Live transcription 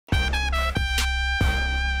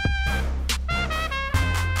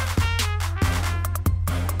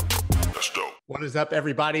What is up,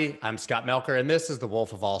 everybody? I'm Scott Melker, and this is the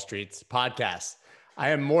Wolf of Wall Street's podcast. I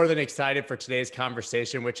am more than excited for today's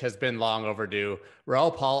conversation, which has been long overdue.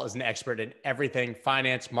 Raoul Pal is an expert in everything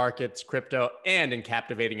finance, markets, crypto, and in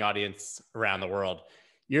captivating audience around the world.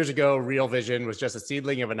 Years ago, Real Vision was just a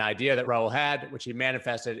seedling of an idea that Raoul had, which he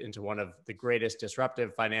manifested into one of the greatest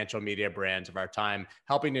disruptive financial media brands of our time,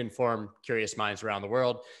 helping to inform curious minds around the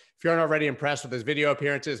world. If you aren't already impressed with his video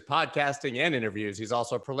appearances, podcasting, and interviews, he's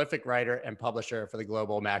also a prolific writer and publisher for the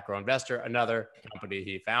Global Macro Investor, another company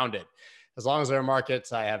he founded. As long as there are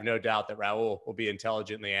markets, I have no doubt that Raoul will be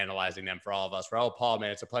intelligently analyzing them for all of us. Raoul Pal,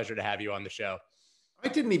 man, it's a pleasure to have you on the show. I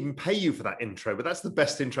didn't even pay you for that intro, but that's the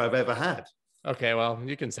best intro I've ever had. Okay, well,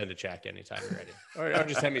 you can send a check anytime you're ready. Or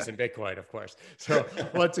just send me some Bitcoin, of course. So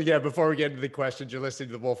once again, before we get into the questions, you're listening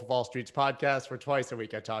to the Wolf of Wall Street's podcast, where twice a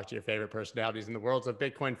week I talk to your favorite personalities in the worlds of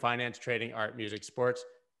Bitcoin, finance, trading, art, music, sports,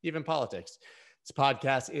 even politics. This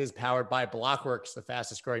podcast is powered by Blockworks, the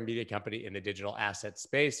fastest growing media company in the digital asset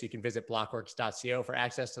space. You can visit blockworks.co for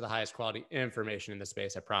access to the highest quality information in the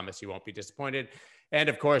space. I promise you won't be disappointed. And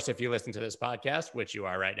of course, if you listen to this podcast, which you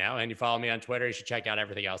are right now, and you follow me on Twitter, you should check out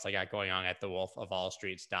everything else I got going on at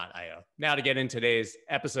thewolfofallstreets.io. Now to get in today's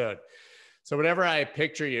episode. So whenever I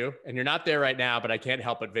picture you, and you're not there right now, but I can't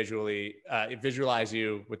help but visualize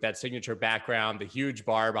you with that signature background, the huge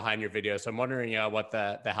bar behind your video. So I'm wondering what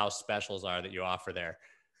the house specials are that you offer there.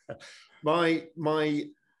 My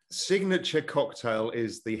signature cocktail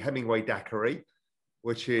is the Hemingway Daiquiri,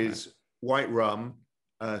 which is white rum,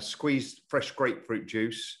 squeezed fresh grapefruit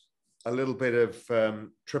juice, a little bit of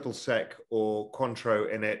triple sec or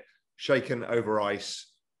Cointreau in it, shaken over ice.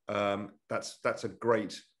 That's a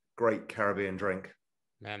great Caribbean drink.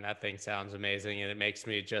 Man, that thing sounds amazing, and it makes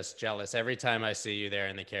me just jealous. Every time I see you there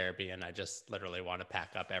in the Caribbean, I just literally want to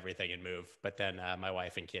pack up everything and move. But then my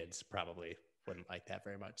wife and kids probably wouldn't like that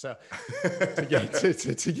very much. So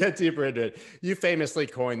to get deeper into it, you famously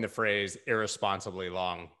coined the phrase irresponsibly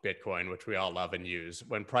long Bitcoin, which we all love and use,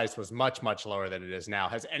 when price was much, much lower than it is now.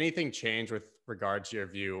 Has anything changed with regards to your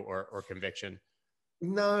view or conviction?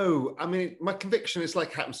 No, I mean, my conviction is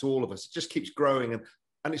like happens to all of us. It just keeps growing.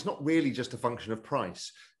 And it's not really just a function of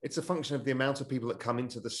price. It's a function of the amount of people that come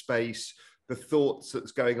into the space, the thoughts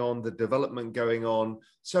that's going on, the development going on.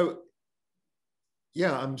 So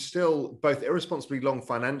yeah, I'm still both irresponsibly long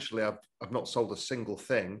financially. I've not sold a single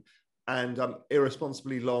thing. And I'm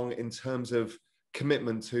irresponsibly long in terms of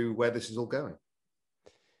commitment to where this is all going.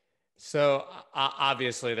 So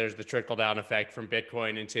obviously there's the trickle down effect from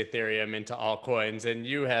Bitcoin into Ethereum into altcoins, and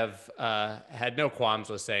you have had no qualms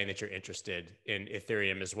with saying that you're interested in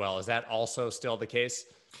Ethereum as well. Is that also still the case?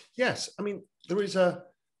 Yes. I mean,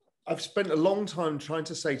 I've spent a long time trying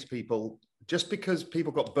to say to people, just because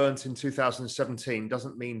people got burnt in 2017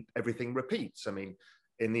 doesn't mean everything repeats. I mean,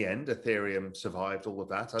 in the end, Ethereum survived all of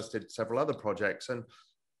that, as did several other projects. And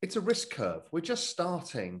it's a risk curve. We're just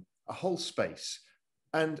starting a whole space.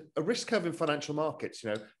 And a risk curve in financial markets,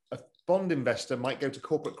 a bond investor might go to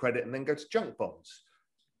corporate credit and then go to junk bonds,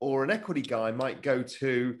 or an equity guy might go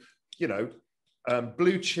to,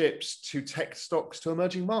 blue chips to tech stocks to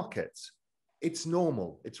emerging markets. It's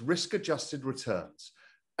normal. It's risk-adjusted returns.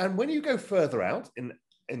 And when you go further out,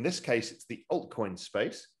 in this case, it's the altcoin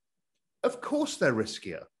space, of course they're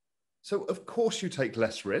riskier. So of course you take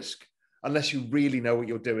less risk, unless you really know what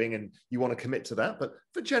you're doing and you want to commit to that. But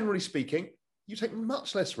for generally speaking, you take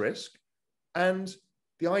much less risk, and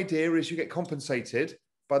the idea is you get compensated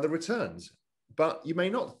by the returns, but you may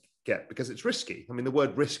not get because it's risky. I mean, the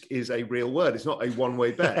word risk is a real word. It's not a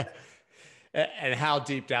one-way bet. And how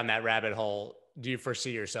deep down that rabbit hole do you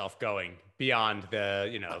foresee yourself going beyond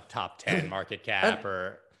the, top 10 market cap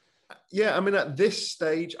Yeah, I mean, at this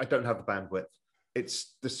stage, I don't have the bandwidth.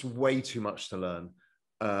 There's way too much to learn.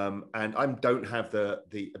 And I don't have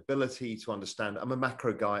the ability to understand. I'm a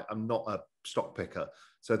macro guy. I'm not a stock picker.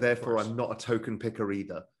 So therefore, I'm not a token picker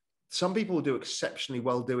either. Some people do exceptionally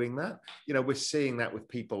well doing that. We're seeing that with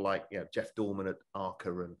people like Jeff Dorman at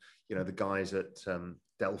Arca and, the guys at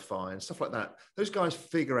Delphi and stuff like that. Those guys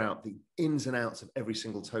figure out the ins and outs of every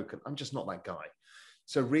single token. I'm just not that guy.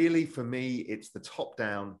 So really, for me, it's the top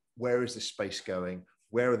down. Where is this space going?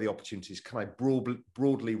 Where are the opportunities? Can I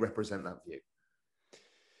broadly represent that view?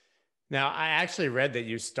 Now, I actually read that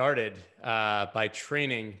you started by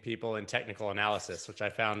training people in technical analysis, which I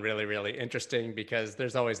found really, really interesting, because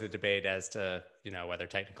there's always the debate as to, whether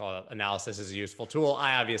technical analysis is a useful tool.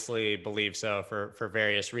 I obviously believe so for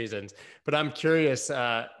various reasons, but I'm curious,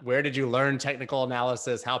 where did you learn technical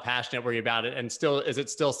analysis? How passionate were you about it? And is it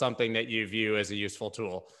still something that you view as a useful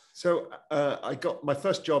tool? So I got my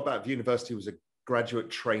first job out of university was a graduate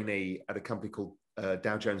trainee at a company called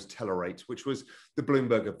Dow Jones Teller Rate, which was the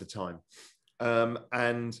Bloomberg of the time.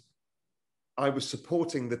 And I was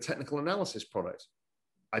supporting the technical analysis product.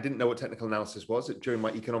 I didn't know what technical analysis was during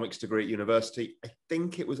my economics degree at university. I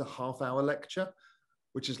think it was a half-hour lecture,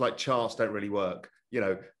 which is like charts don't really work,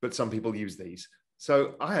 but some people use these.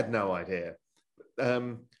 So I had no idea.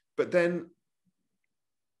 But then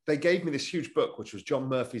they gave me this huge book, which was John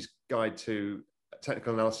Murphy's Guide to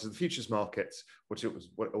Technical Analysis of the Futures Markets, which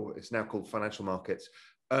it's now called Financial Markets.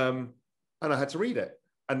 And I had to read it.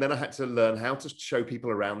 And then I had to learn how to show people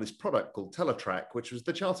around this product called TeleTrack, which was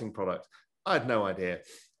the charting product. I had no idea.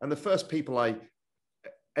 And the first people I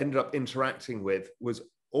ended up interacting with was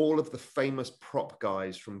all of the famous prop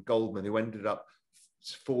guys from Goldman who ended up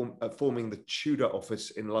forming the Tudor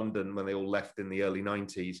office in London when they all left in the early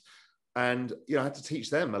 90s. And, I had to teach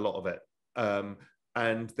them a lot of it.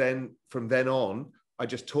 And then from then on, I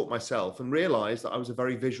just taught myself and realized that I was a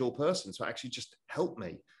very visual person. So it actually just helped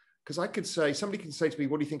me. Because somebody can say to me,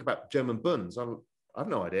 what do you think about German bunds? I have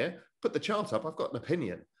no idea. Put the chart up. I've got an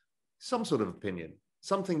opinion, some sort of opinion,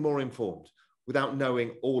 something more informed without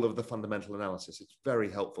knowing all of the fundamental analysis. It's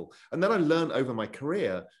very helpful. And then I learned over my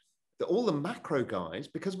career that all the macro guys,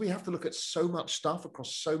 because we have to look at so much stuff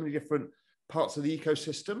across so many different parts of the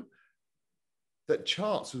ecosystem, that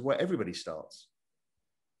charts is where everybody starts.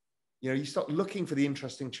 You start looking for the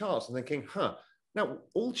interesting charts and thinking, now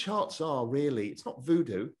all charts are really, it's not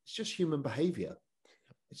voodoo, it's just human behavior.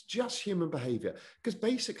 It's just human behavior. Because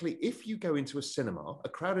basically, if you go into a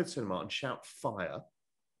crowded cinema and shout fire,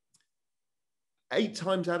 8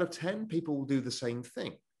 times out of 10, people will do the same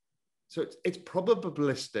thing. So it's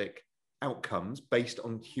probabilistic outcomes based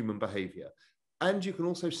on human behavior. And you can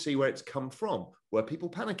also see where it's come from. Were people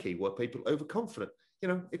panicky? Were people overconfident?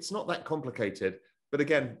 It's not that complicated. But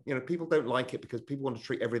again, people don't like it because people want to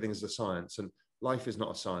treat everything as a science. And life is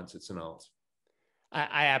not a science, it's an art.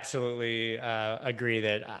 I absolutely agree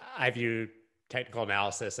that I view technical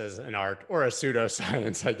analysis as an art or a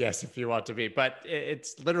pseudoscience, I guess, if you want to be. But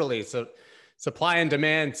it's literally supply and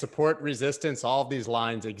demand, support, resistance, all of these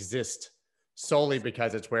lines exist solely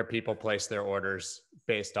because it's where people place their orders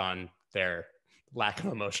based on their lack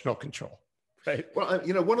of emotional control, right? Well,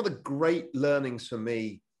 one of the great learnings for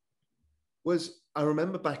me was, I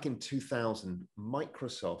remember back in 2000,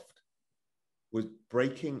 Microsoft was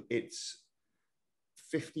breaking its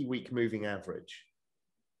 50-week moving average.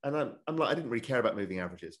 And I'm like, I didn't really care about moving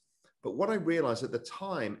averages. But what I realized at the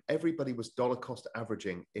time, everybody was dollar cost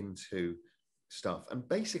averaging into stuff. And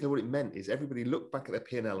basically what it meant is everybody looked back at their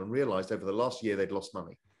P&L and realized over the last year they'd lost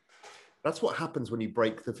money. That's what happens when you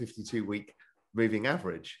break the 52-week moving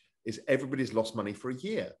average, is everybody's lost money for a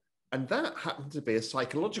year. And that happened to be a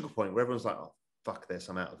psychological point where everyone's like, oh, fuck this,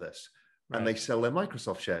 I'm out of this. Right. And they sell their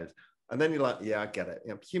Microsoft shares. And then you're like, yeah, I get it.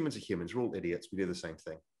 Humans are humans. We're all idiots. We do the same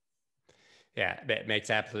thing. Yeah, it makes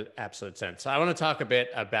absolute sense. So I want to talk a bit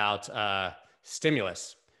about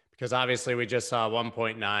stimulus, because obviously we just saw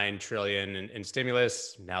 1.9 trillion in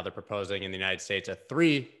stimulus. Now they're proposing in the United States a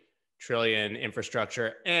 3 trillion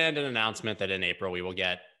infrastructure, and an announcement that in April we will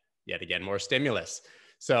get yet again more stimulus.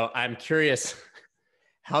 So I'm curious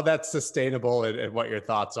how that's sustainable and what your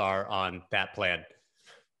thoughts are on that plan.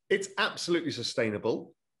 It's absolutely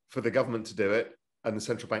sustainable for the government to do it and the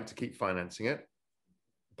central bank to keep financing it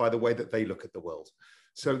by the way that they look at the world.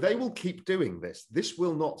 So they will keep doing this. This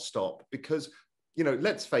will not stop because,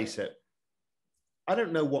 let's face it, I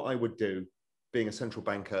don't know what I would do being a central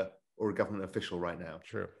banker or a government official right now.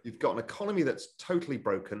 True. You've got an economy that's totally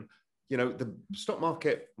broken. The stock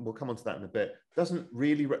market, we'll come on to that in a bit, doesn't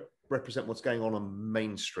really represent what's going on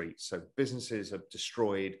Main Street. So businesses are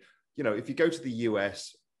destroyed. If you go to the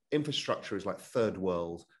US, infrastructure is like third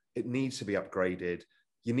world. It needs to be upgraded.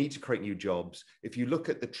 You need to create new jobs. If you look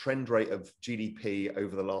at the trend rate of GDP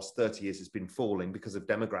over the last 30 years, it's been falling because of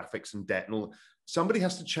demographics and debt and all. Somebody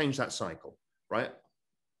has to change that cycle, right?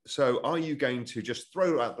 So are you going to just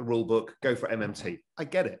throw out the rule book, go for MMT? I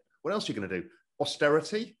get it. What else are you going to do?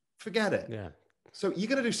 Austerity? Forget it. Yeah. So you're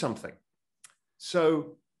going to do something.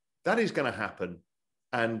 So that is going to happen.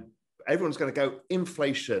 And everyone's going to go,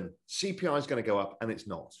 inflation, CPI is going to go up, and it's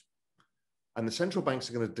not. And the central banks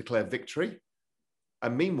are going to declare victory.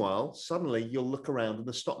 And meanwhile, suddenly you'll look around and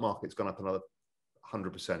the stock market's gone up another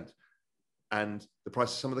 100%. And the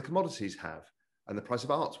price of some of the commodities have, and the price of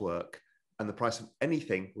artwork, and the price of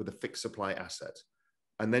anything with a fixed supply asset.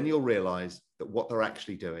 And then you'll realize that what they're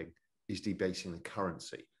actually doing is debasing the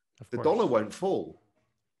currency. The dollar won't fall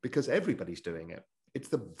because everybody's doing it. It's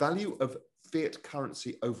the value of fiat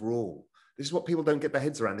currency overall. This is what people don't get their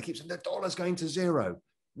heads around. They keep saying the dollar's going to zero.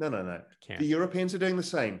 No. The Europeans are doing the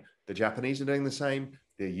same. The Japanese are doing the same.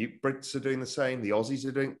 The Brits are doing the same. The Aussies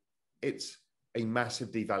are doing. It's a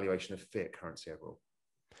massive devaluation of fiat currency overall.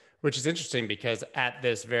 Which is interesting because at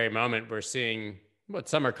this very moment, we're seeing what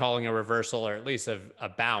some are calling a reversal, or at least a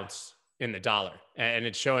bounce in the dollar. And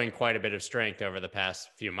it's showing quite a bit of strength over the past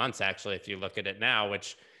few months, actually, if you look at it now,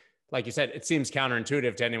 which, like you said, it seems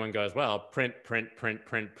counterintuitive to anyone who goes, well, print, print, print,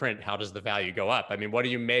 print, print. How does the value go up? I mean, what do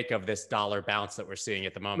you make of this dollar bounce that we're seeing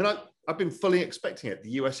at the moment? I mean, I've been fully expecting it.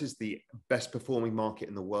 The US is the best performing market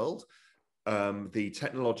in the world. The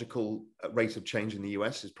technological rate of change in the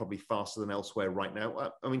US is probably faster than elsewhere right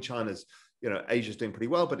now. I mean, China's, Asia's doing pretty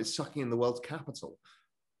well, but it's sucking in the world's capital.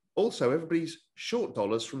 Also, everybody's short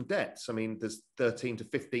dollars from debts. I mean, there's 13 to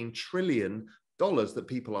 15 trillion dollars that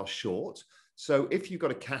people are short. So if you've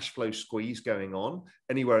got a cash flow squeeze going on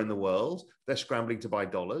anywhere in the world, they're scrambling to buy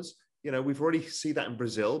dollars. We've already seen that in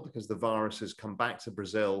Brazil because the virus has come back to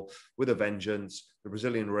Brazil with a vengeance. The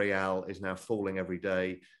Brazilian real is now falling every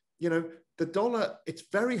day. The dollar, it's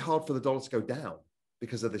very hard for the dollar to go down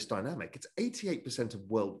because of this dynamic. It's 88% of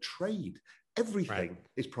world trade. Everything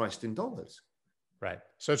is priced in dollars. Right.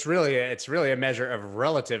 So it's really a measure of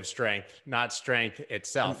relative strength, not strength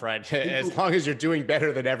itself, right? As long as you're doing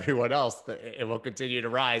better than everyone else, it will continue to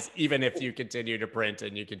rise, even if you continue to print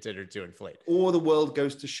and you continue to inflate. Or the world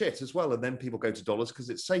goes to shit as well. And then people go to dollars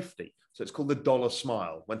because it's safety. So it's called the dollar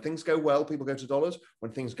smile. When things go well, people go to dollars.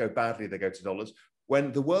 When things go badly, they go to dollars.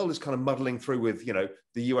 When the world is kind of muddling through with, the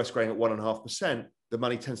US growing at 1.5%, the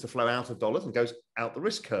money tends to flow out of dollars and goes out the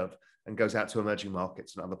risk curve and goes out to emerging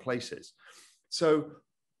markets and other places. So,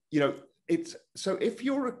 so if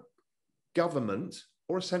you're a government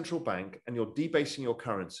or a central bank and you're debasing your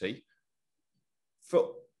currency,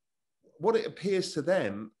 for what it appears to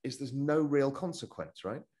them is there's no real consequence,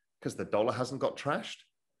 right? Because the dollar hasn't got trashed,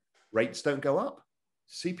 rates don't go up,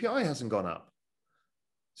 CPI hasn't gone up.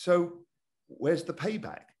 So where's the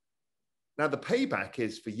payback? Now, the payback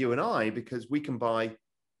is for you and I because we can buy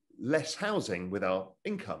less housing with our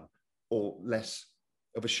income or less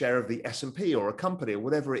of a share of the S&P or a company or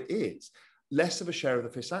whatever it is, less of a share of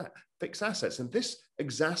the fixed assets. And this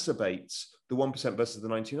exacerbates the 1% versus the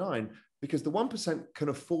 99 because the 1% can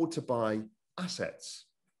afford to buy assets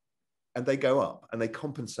and they go up and they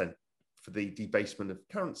compensate for the debasement of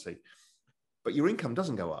currency. But your income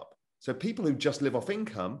doesn't go up. So people who just live off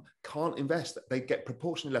income can't invest. They get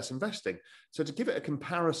proportionally less investing. So to give it a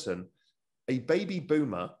comparison, a baby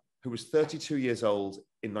boomer who was 32 years old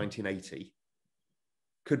in 1980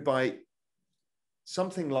 could buy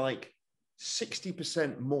something like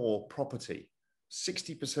 60% more property,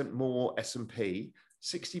 60% more S&P,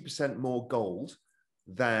 60% more gold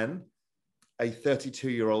than a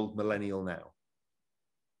 32-year-old millennial now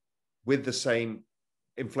with the same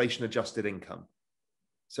inflation-adjusted income.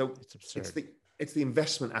 So it's the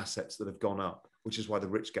investment assets that have gone up, which is why the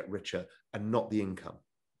rich get richer and not the income.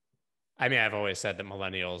 I mean, I've always said that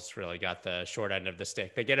millennials really got the short end of the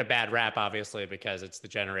stick. They get a bad rap, obviously, because it's the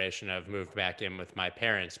generation of moved back in with my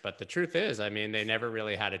parents. But the truth is, I mean, they never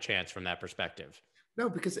really had a chance from that perspective. No,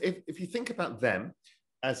 because if you think about them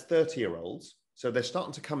as 30-year-olds, so they're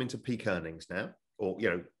starting to come into peak earnings now, or,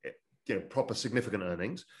 proper significant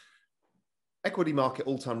earnings, equity market,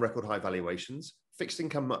 all-time record high valuations, fixed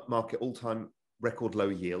income market, all-time record low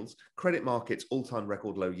yields, credit markets, all-time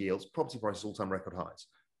record low yields, property prices, all-time record highs.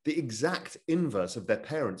 The exact inverse of their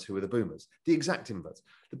parents who were the boomers, the exact inverse.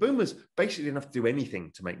 The boomers basically didn't have to do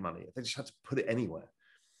anything to make money. They just had to put it anywhere.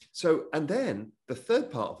 So, and then the third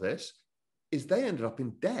part of this is they ended up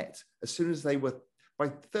in debt as soon as they were, by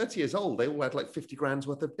 30 years old, they all had like 50 grand's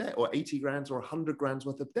worth of debt or 80 grand's or 100 grand's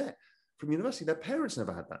worth of debt from university. Their parents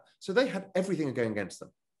never had that. So they had everything going against them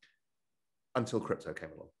until crypto came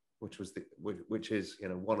along, which is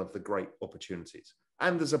one of the great opportunities.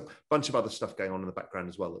 And there's a bunch of other stuff going on in the background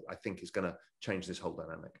as well that I think is going to change this whole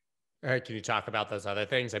dynamic. All right, can you talk about those other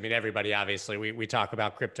things? I mean, everybody, obviously, we talk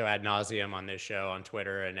about crypto ad nauseum on this show, on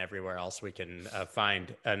Twitter, and everywhere else we can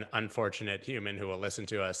find an unfortunate human who will listen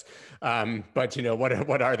to us. But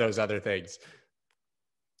what are those other things?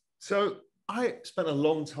 So I spent a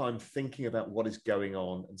long time thinking about what is going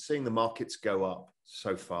on and seeing the markets go up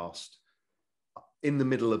so fast in the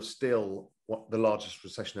middle of still the largest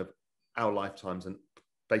recession of our lifetimes and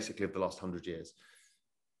basically of the last 100 years.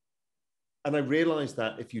 And I realized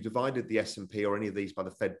that if you divided the S&P or any of these by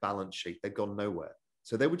the Fed balance sheet, they'd gone nowhere.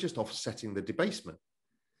 So they were just offsetting the debasement.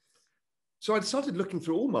 So I started looking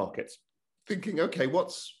through all markets, thinking, okay,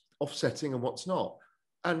 what's offsetting and what's not?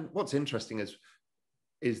 And what's interesting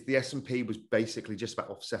is the S&P was basically just about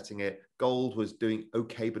offsetting it. Gold was doing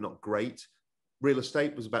okay, but not great. Real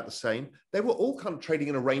estate was about the same. They were all kind of trading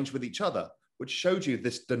in a range with each other, which showed you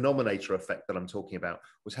this denominator effect that I'm talking about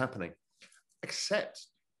was happening, except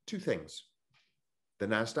two things, the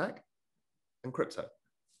NASDAQ and crypto.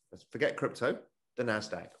 Let's forget crypto, the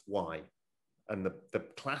NASDAQ. Why? And the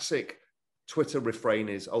classic Twitter refrain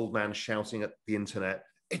is old man shouting at the internet,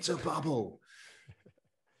 it's a bubble.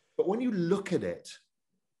 But when you look at it,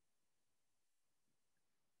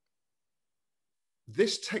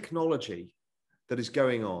 this technology that is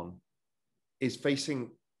going on is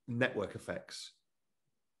facing network effects,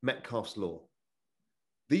 Metcalfe's law.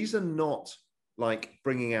 These are not like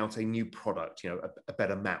bringing out a new product, a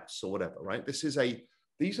better mouse or whatever, right?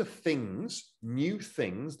 These are things, new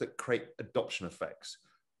things that create adoption effects.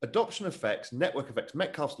 Adoption effects, network effects,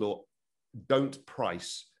 Metcalfe's law don't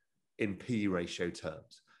price in PE ratio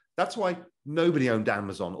terms. That's why nobody owned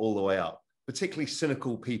Amazon all the way up, particularly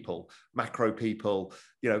cynical people, macro people,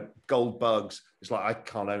 gold bugs. It's like, I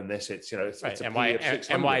can't own this. It's right. a and PE of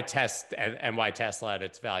 600. why Tesla at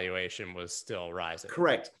its valuation was still rising.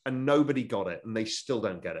 Correct. And nobody got it, and they still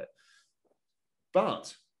don't get it.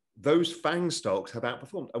 But those FANG stocks have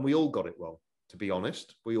outperformed, and we all got it wrong, to be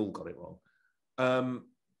honest. We all got it wrong.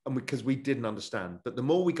 And because we didn't understand. But the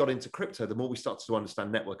more we got into crypto, the more we started to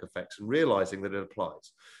understand network effects and realizing that it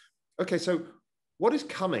applies. Okay, so what is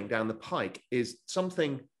coming down the pike is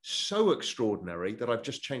something so extraordinary that I've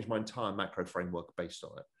just changed my entire macro framework based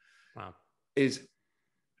on it. Wow. Is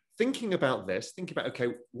thinking about this, thinking about,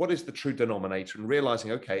 okay, what is the true denominator, and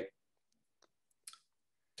realizing, okay,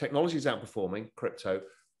 technology is outperforming crypto.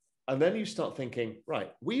 And then you start thinking,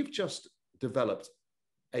 right, we've just developed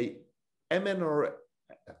a mRNA,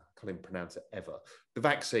 I can't even pronounce it ever, the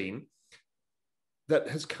vaccine that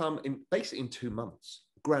has come in basically in 2 months.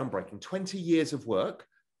 Groundbreaking, 20 years of work,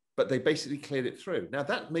 but they basically cleared it through. Now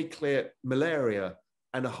that may clear malaria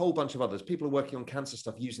and a whole bunch of others. People are working on cancer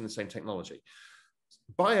stuff using the same technology.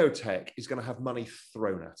 Biotech is going to have money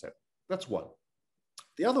thrown at it. That's one.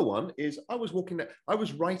 The other one is I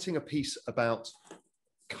was writing a piece about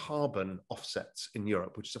carbon offsets in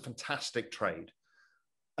Europe, which is a fantastic trade.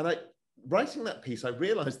 And writing that piece, I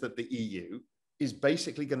realized that the EU is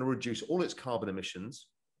basically going to reduce all its carbon emissions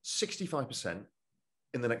 65%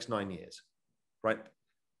 in the next 9 years, right?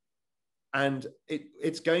 And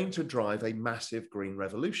it's going to drive a massive green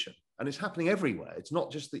revolution. And it's happening everywhere. It's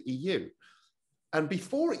not just the EU. And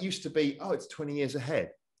before it used to be, oh, it's 20 years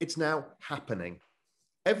ahead. It's now happening.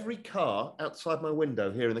 Every car outside my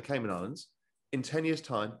window here in the Cayman Islands, in 10 years'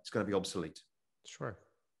 time, it's going to be obsolete. Sure.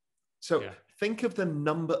 So think of the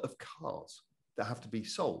number of cars that have to be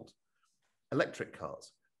sold, electric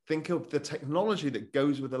cars. Think of the technology that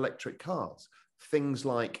goes with electric cars. Things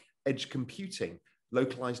like edge computing,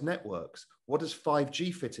 localized networks. What does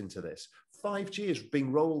 5G fit into this? 5G is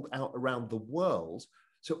being rolled out around the world,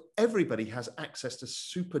 so everybody has access to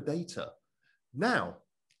super data. Now,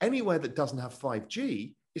 anywhere that doesn't have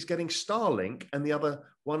 5G is getting Starlink and the other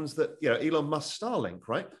ones that, Elon Musk Starlink,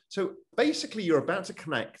 right? So basically you're about to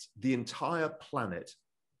connect the entire planet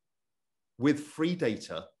with free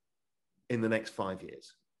data in the next 5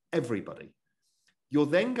 years. Everybody. You're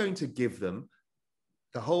then going to give them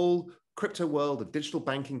the whole crypto world of digital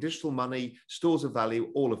banking, digital money, stores of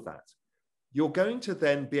value, all of that. You're going to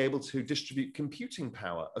then be able to distribute computing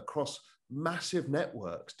power across massive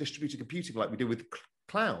networks, distributed computing like we do with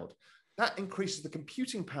cloud. That increases the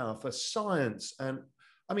computing power for science. And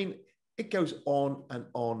I mean, it goes on and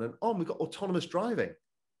on and on. We've got autonomous driving,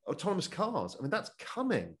 autonomous cars. I mean, that's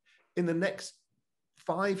coming in the next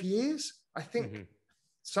 5 years. I think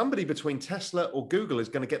somebody between Tesla or Google is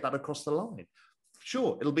going to get that across the line.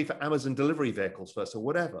 Sure, it'll be for Amazon delivery vehicles first or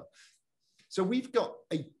whatever. So we've got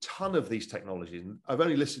a ton of these technologies, and I've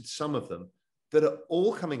only listed some of them that are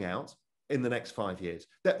all coming out in the next 5 years.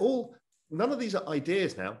 None of these are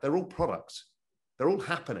ideas now. They're all products. They're all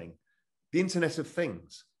happening. The Internet of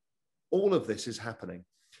Things, all of this is happening.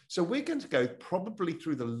 So we're going to go probably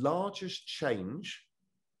through the largest change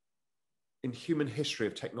in human history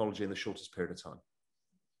of technology in the shortest period of time.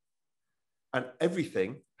 And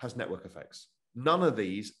everything has network effects. None of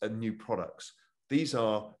these are new products. These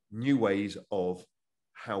are new ways of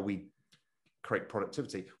how we create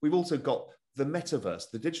productivity. We've also got the metaverse,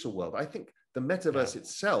 the digital world. I think the metaverse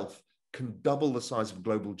itself can double the size of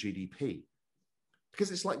global GDP because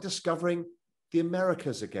it's like discovering the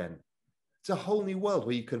Americas again. It's a whole new world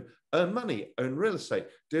where you can earn money, own real estate,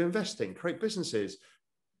 do investing, create businesses,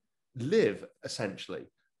 live essentially.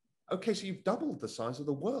 Okay, so you've doubled the size of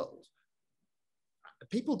the world.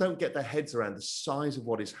 People don't get their heads around the size of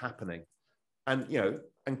what is happening. And,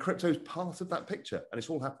 and crypto is part of that picture, and it's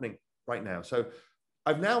all happening right now. So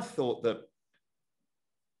I've now thought that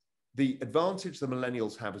The advantage the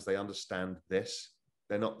millennials have is they understand this.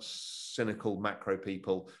 They're not cynical macro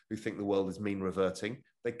people who think the world is mean reverting.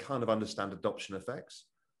 They kind of understand adoption effects.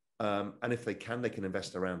 And if they can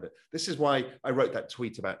invest around it. This is why I wrote that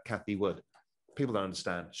tweet about Cathie Wood. People don't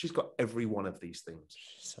understand. She's got every one of these themes.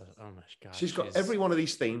 Oh my God. She's got every one of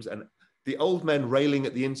these themes. And the old men railing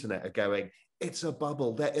at the internet are going, it's a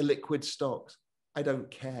bubble. They're illiquid stocks. I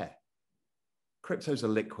don't care. Cryptos are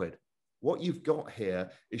liquid. What you've got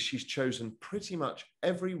here is she's chosen pretty much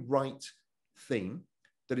every right theme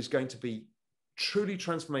that is going to be truly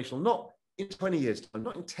transformational, not in 20 years' time,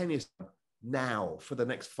 not in 10 years' time, now for the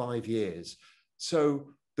next 5 years. So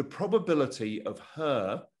the probability of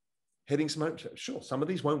her hitting some, sure, some of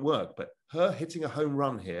these won't work, but her hitting a home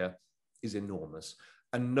run here is enormous.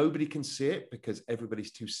 And nobody can see it because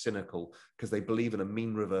everybody's too cynical because they believe in a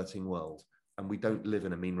mean reverting world. And we don't live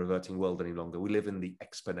in a mean reverting world any longer. We live in the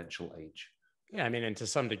exponential age. Yeah, I mean, and to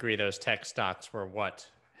some degree, those tech stocks were what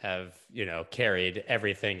have, carried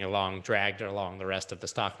everything along, dragged along the rest of the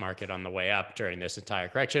stock market on the way up during this entire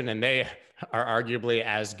correction. And they are arguably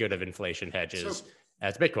as good of inflation hedges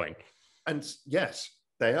as Bitcoin. And yes,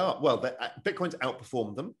 they are. Well, Bitcoin's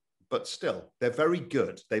outperformed them, but still, they're very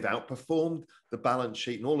good. They've outperformed the balance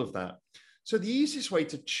sheet and all of that. So the easiest way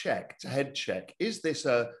to head check, is this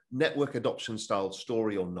a network adoption style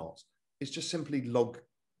story or not, is just simply do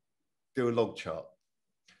a log chart.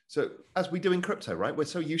 So as we do in crypto, right? We're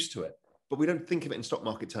so used to it, but we don't think of it in stock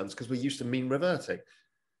market terms because we're used to mean reverting.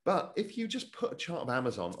 But if you just put a chart of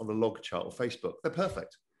Amazon on the log chart or Facebook, they're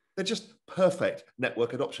perfect. They're just perfect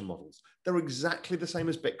network adoption models. They're exactly the same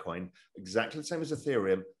as Bitcoin, exactly the same as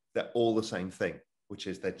Ethereum. They're all the same thing, which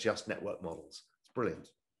is they're just network models. It's brilliant.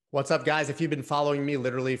 What's up, guys? If you've been following me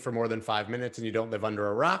literally for more than 5 minutes and you don't live under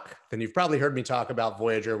a rock, then you've probably heard me talk about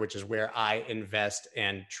Voyager, which is where I invest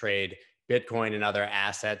and trade Bitcoin and other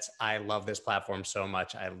assets. I love this platform so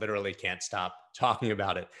much. I literally can't stop talking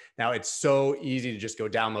about it. Now, it's so easy to just go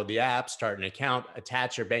download the app, start an account,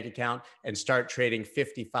 attach your bank account, and start trading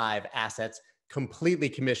 55 assets completely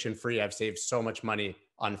commission free. I've saved so much money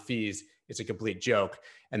on fees. It's a complete joke.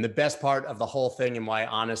 And the best part of the whole thing, and why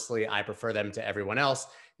honestly I prefer them to everyone else,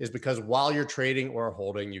 is because while you're trading or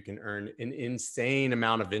holding, you can earn an insane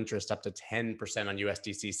amount of interest, up to 10% on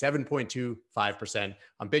USDC, 7.25%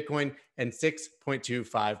 on Bitcoin, and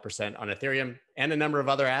 6.25% on Ethereum, and a number of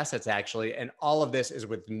other assets actually. And all of this is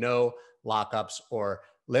with no lockups or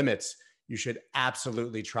limits. You should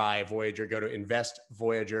absolutely try Voyager. Go to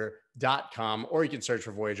investvoyager.com, or you can search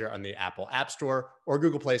for Voyager on the Apple App Store or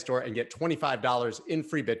Google Play Store and get $25 in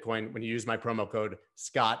free Bitcoin when you use my promo code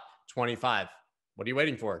SCOTT25. What are you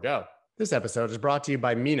waiting for? Go. This episode is brought to you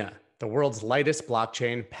by Mina, the world's lightest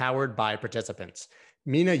blockchain powered by participants.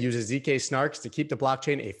 Mina uses ZK snarks to keep the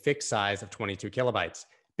blockchain a fixed size of 22 kilobytes.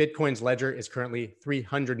 Bitcoin's ledger is currently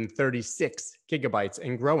 336 gigabytes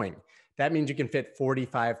and growing. That means you can fit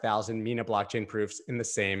 45,000 Mina blockchain proofs in the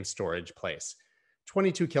same storage place.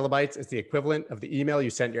 22 kilobytes is the equivalent of the email you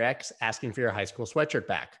sent your ex asking for your high school sweatshirt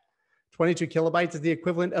back. 22 kilobytes is the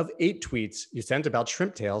equivalent of 8 tweets you sent about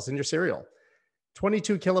shrimp tails in your cereal.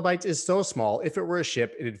 22 kilobytes is so small, if it were a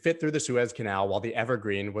ship, it'd fit through the Suez Canal while the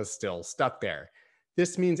Evergreen was still stuck there.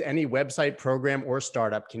 This means any website, program, or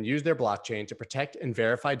startup can use their blockchain to protect and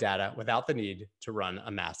verify data without the need to run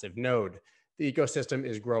a massive node. The ecosystem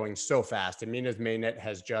is growing so fast, and Mina's mainnet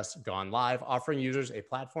has just gone live, offering users a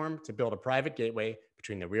platform to build a private gateway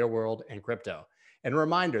between the real world and crypto. And a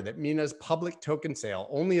reminder that Mina's public token sale,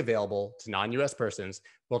 only available to non-US persons,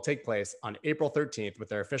 will take place on April 13th with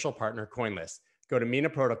their official partner, CoinList. Go to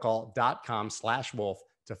minaprotocol.com/wolf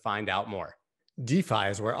to find out more. DeFi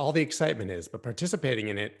is where all the excitement is, but participating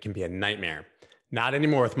in it can be a nightmare. Not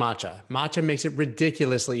anymore with Matcha. Matcha makes it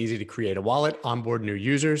ridiculously easy to create a wallet, onboard new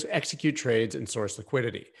users, execute trades, and source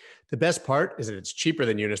liquidity. The best part is that it's cheaper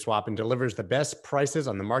than Uniswap and delivers the best prices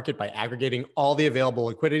on the market by aggregating all the available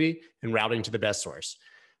liquidity and routing to the best source.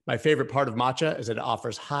 My favorite part of Matcha is that it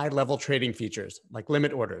offers high-level trading features like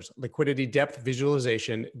limit orders, liquidity depth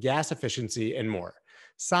visualization, gas efficiency, and more.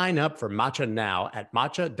 Sign up for Matcha now at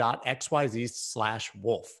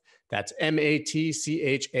matcha.xyz/wolf. That's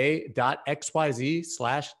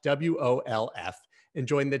matcha.xyz/WOLF, and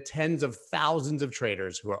join the tens of thousands of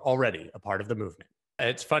traders who are already a part of the movement.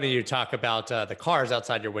 It's funny you talk about the cars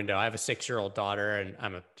outside your window. I have a 6-year-old daughter, and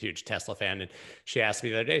I'm a huge Tesla fan. And she asked me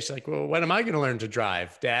the other day, she's like, well, when am I going to learn to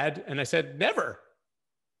drive, Dad? And I said, never.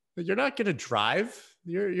 You're not going to drive.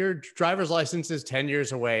 Your driver's license is 10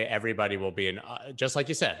 years away. Everybody will be in, just like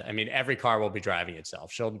you said. I mean, every car will be driving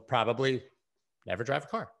itself. She'll probably never drive a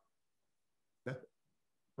car. Yeah.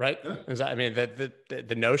 right? Yeah. I mean,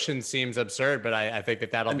 the notion seems absurd, but I think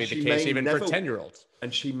that that'll be the case even for 10-year-olds.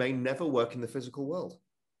 And she may never work in the physical world.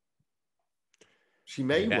 She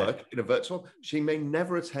may I mean, work in a virtual, she may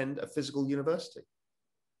never attend a physical university.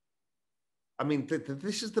 I mean,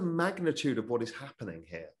 this is the magnitude of what is happening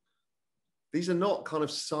here. These are not kind of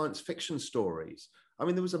science fiction stories. I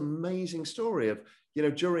mean, there was an amazing story of,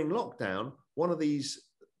 during lockdown, one of these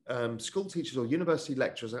school teachers or university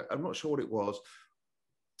lecturers, I'm not sure what it was,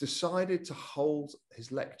 decided to hold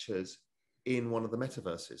his lectures in one of the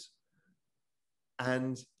metaverses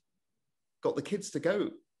and got the kids to go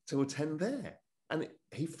to attend there. And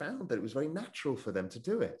he found that it was very natural for them to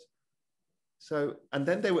do it. So, and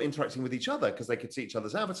then they were interacting with each other because they could see each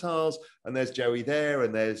other's avatars, and there's Joey there,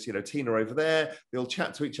 and there's, Tina over there. They all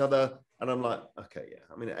chat to each other. And I'm like, okay, yeah,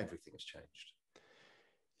 I mean, everything has changed.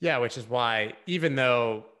 Yeah, which is why, even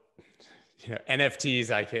though NFTs,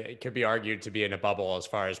 it could be argued to be in a bubble as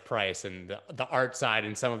far as price and the art side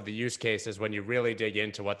and some of the use cases, when you really dig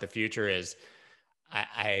into what the future is,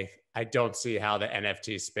 I don't see how the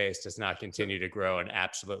NFT space does not continue to grow and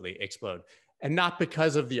absolutely explode. And not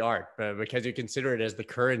because of the art, but because you consider it as the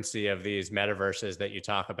currency of these metaverses that you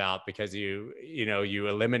talk about, because you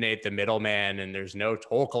eliminate the middleman and there's no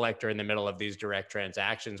toll collector in the middle of these direct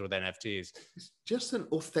transactions with NFTs. It's just an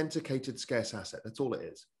authenticated scarce asset. That's all it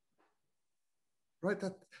is. Right?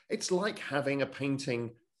 It's like having a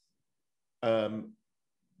painting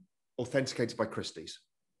authenticated by Christie's.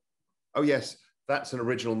 Oh, yes, that's an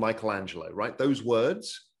original Michelangelo, right? Those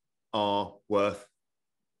words are worth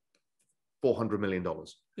 $400 million.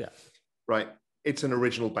 Yeah. Right. It's an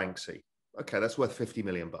original Banksy. Okay, that's worth 50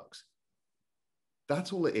 million bucks.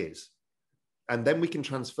 That's all it is. And then we can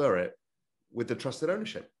transfer it with the trusted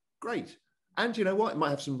ownership. Great. And you know what? It might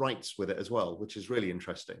have some rights with it as well, which is really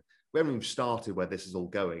interesting. We haven't even started where this is all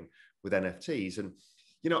going with NFTs. And,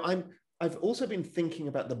 I've also been thinking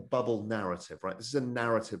about the bubble narrative, right? This is a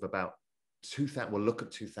narrative about 2000. Well, look at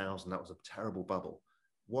 2000. That was a terrible bubble.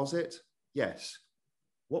 Was it? Yes.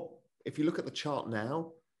 What? If you look at the chart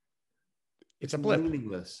now, it's a blip.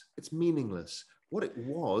 Meaningless. It's meaningless. What it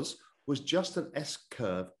was just an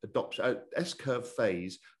S-curve adoption, S-curve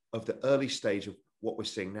phase of the early stage of what we're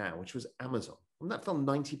seeing now, which was Amazon. And that fell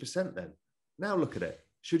 90% then. Now look at it.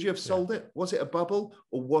 Should you have sold it? Was it a bubble,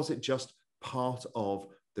 or was it just part of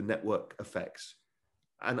the network effects?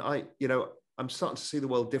 And I'm starting to see the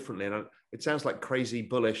world differently. And it sounds like crazy,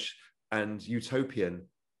 bullish, and utopian,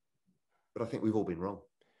 but I think we've all been wrong.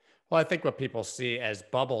 Well, I think what people see as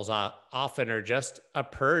bubbles often are just a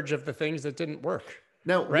purge of the things that didn't work.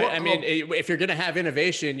 Now, right? If you're going to have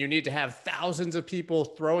innovation, you need to have thousands of people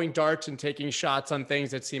throwing darts and taking shots on things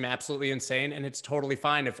that seem absolutely insane. And it's totally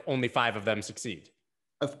fine if only 5 of them succeed.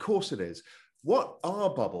 Of course it is. What are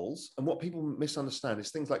bubbles, and what people misunderstand,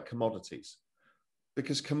 is things like commodities.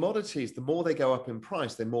 Because commodities, the more they go up in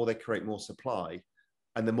price, the more they create more supply,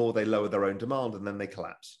 and the more they lower their own demand, and then they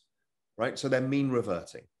collapse, right? So they're mean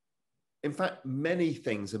reverting. In fact, many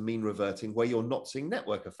things are mean reverting where you're not seeing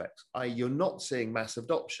network effects, i.e. you're not seeing mass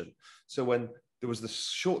adoption. So when there was the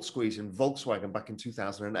short squeeze in Volkswagen back in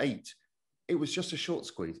 2008, it was just a short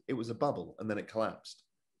squeeze. It was a bubble, and then it collapsed.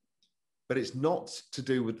 But it's not to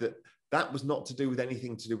do with that was not to do with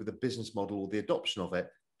anything to do with the business model or the adoption of it.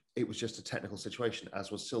 It was just a technical situation,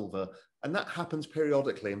 as was silver. And that happens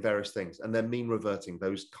periodically in various things. And they're mean reverting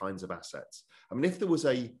those kinds of assets. I mean,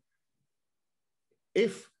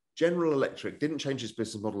 if General Electric didn't change its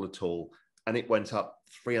business model at all, and it went up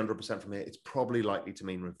 300% from here, it's probably likely to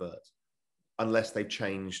mean revert, unless they've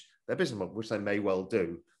changed their business model, which they may well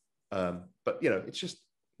do. But it's just,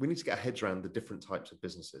 we need to get our heads around the different types of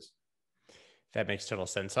businesses. That makes total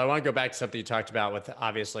sense. So I want to go back to something you talked about with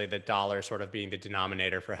obviously the dollar sort of being the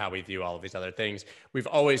denominator for how we view all of these other things. We've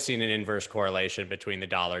always seen an inverse correlation between the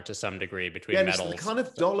dollar to some degree, between metals. It's the kind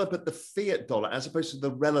of dollar, but the fiat dollar as opposed to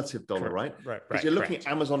the relative dollar, right? Right. Because you're looking at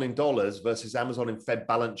Amazon in dollars versus Amazon in Fed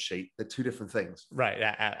balance sheet. They're two different things. Right.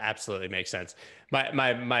 That absolutely makes sense.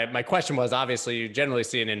 My question was, obviously you generally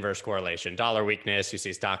see an inverse correlation. Dollar weakness, you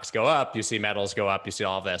see stocks go up, you see metals go up, you see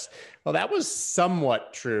all of this. Well, that was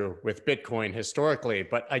somewhat true with Bitcoin historically.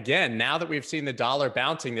 But again, now that we've seen the dollar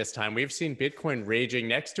bouncing this time, we've seen Bitcoin raging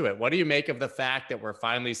next to it. What do you make of the fact that we're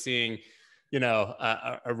finally seeing,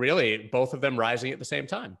 really both of them rising at the same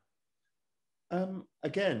time?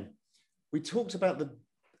 Again, we talked about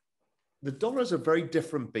the dollar is a very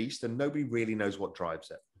different beast, and nobody really knows what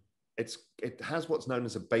drives it. It has what's known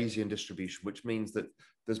as a Bayesian distribution, which means that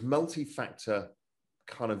there's multi-factor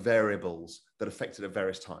kind of variables that affect it at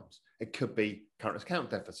various times. It could be current account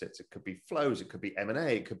deficits, it could be flows, it could be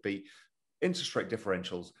M&A, it could be interest rate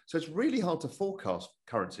differentials. So it's really hard to forecast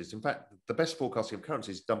currencies. In fact, the best forecasting of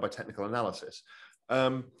currencies is done by technical analysis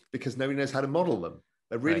because nobody knows how to model them.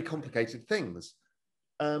 They're really complicated things.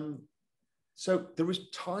 So there is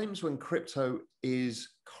times when crypto is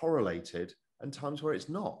correlated and times where it's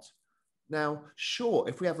not. Now, sure,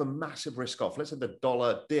 if we have a massive risk off, let's say the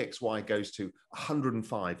dollar DXY goes to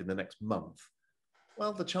 105 in the next month,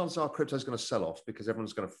 well, the chances are crypto is going to sell off because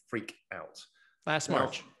everyone's going to freak out. Last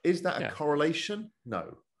March. Is that a correlation?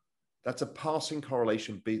 No. That's a passing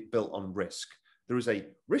correlation built on risk. There is a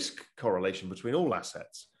risk correlation between all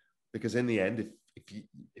assets because in the end,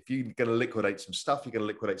 if you're going to liquidate some stuff, you're going to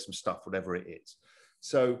liquidate some stuff, whatever it is.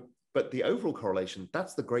 So, but the overall correlation,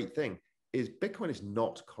 that's the great thing, is Bitcoin is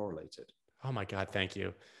not correlated. Oh my God, thank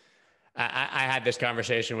you. I had this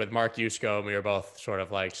conversation with Mark Yusko, and we were both sort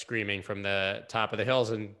of like screaming from the top of the hills.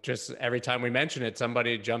 And just every time we mention it,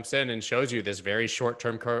 somebody jumps in and shows you this very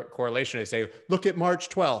short-term correlation. They say, look at March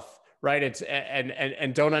 12th, right? It's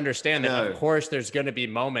and don't understand that. Of course, there's going to be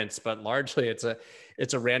moments, but largely it's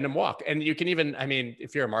a random walk. And you can even, I mean,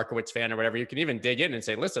 if you're a Markowitz fan or whatever, you can even dig in and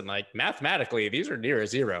say, listen, like mathematically, these are near a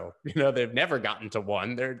zero. You know, they've never gotten to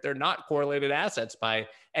one. They're not correlated assets by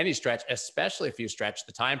any stretch, especially if you stretch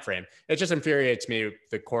the time frame. It just infuriates me,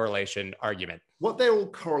 the correlation argument. What they're all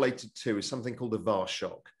correlated to is something called the VAR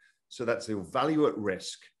shock. So that's the value at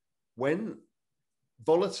risk. When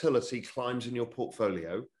volatility climbs in your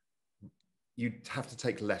portfolio, you have to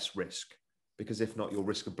take less risk because if not, your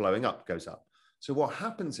risk of blowing up goes up. So what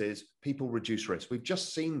happens is people reduce risk. We've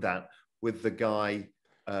just seen that with the guy.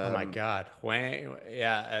 Oh my God.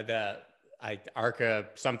 Arca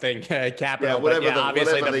something capital. Yeah, whatever.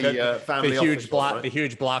 Obviously the family the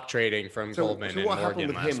huge block trading from Goldman. So what happened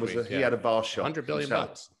with him was that he had a VAR shock. $100 billion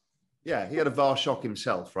bucks. Yeah, he had a VAR shock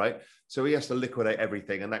himself, right? So he has to liquidate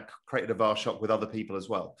everything, and that created a VAR shock with other people as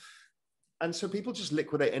well. And so people just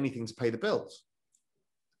liquidate anything to pay the bills.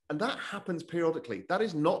 And that happens periodically. That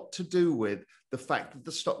is not to do with the fact that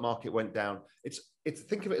the stock market went down. It's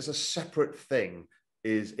think of it as a separate thing.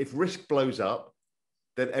 Is if risk blows up,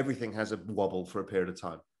 then everything has a wobble for a period of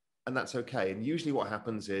time. And that's okay. And usually what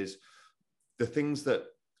happens is the things that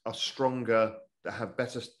are stronger, that have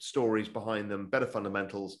better stories behind them, better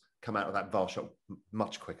fundamentals, come out of that VAR shock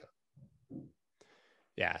much quicker.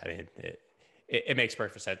 Yeah, I mean, it makes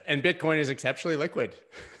perfect sense. And Bitcoin is exceptionally liquid.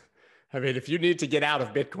 I mean, if you need to get out of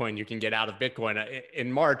Bitcoin, you can get out of Bitcoin.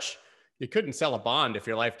 In March, you couldn't sell a bond if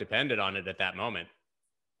your life depended on it at that moment.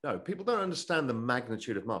 No, people don't understand the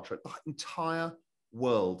magnitude of March. Right? The entire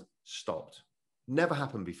world stopped. Never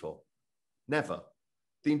happened before. Never.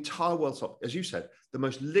 The entire world stopped. As you said, the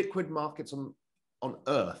most liquid markets on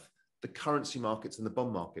earth, the currency markets and the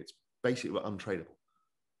bond markets, basically were untradeable.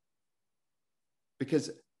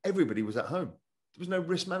 Because everybody was at home. There was no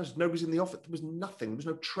risk management. Nobody's in the office. There was nothing. There was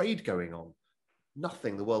no trade going on.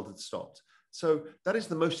 Nothing. The world had stopped. So that is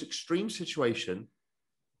the most extreme situation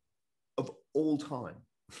of all time.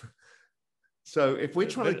 So if we're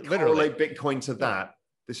trying to correlate Bitcoin to that,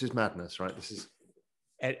 this is madness, right? This is.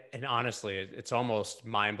 And honestly, it's almost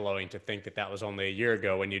mind-blowing to think that that was only a year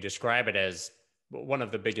ago when you describe it as one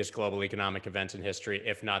of the biggest global economic events in history,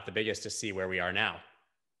 if not the biggest, to see where we are now.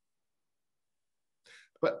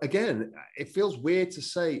 But again, it feels weird to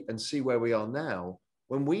say and see where we are now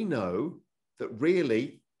when we know that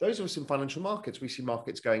really, those of us in financial markets, we see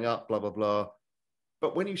markets going up, blah, blah, blah.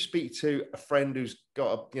 But when you speak to a friend who's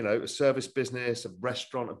got a service business, a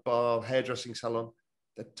restaurant, a bar, hairdressing salon,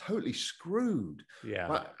 they're totally screwed.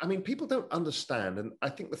 Yeah. I mean, people don't understand. And I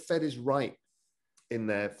think the Fed is right in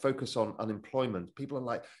their focus on unemployment. People are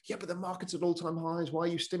like, yeah, but the market's at all-time highs. Why are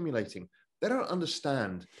you stimulating? They don't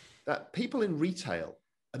understand that people in retail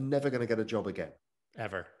are never going to get a job again.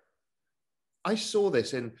 Ever. I saw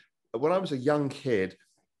this when I was a young kid,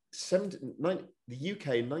 the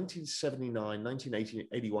UK in 1979, 1980,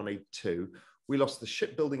 81, 82, we lost the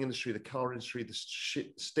shipbuilding industry, the car industry, the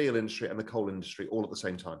steel industry, and the coal industry all at the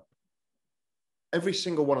same time. Every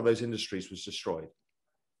single one of those industries was destroyed.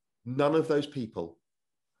 None of those people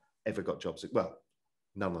ever got jobs. Well,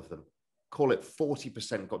 none of them. Call it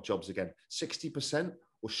 40% got jobs again. 60%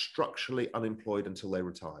 were structurally unemployed until they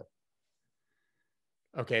retired.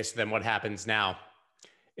 Okay, so then what happens now?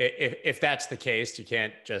 If that's the case, you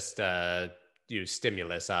can't just use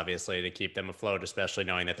stimulus, obviously, to keep them afloat, especially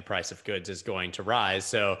knowing that the price of goods is going to rise.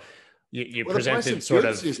 So you presented sort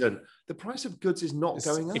of... The price of goods is not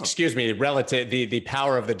going up. Excuse me, relative, the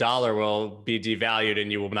power of the dollar will be devalued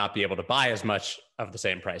and you will not be able to buy as much of the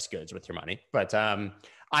same price goods with your money. But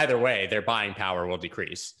either way, their buying power will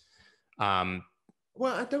decrease.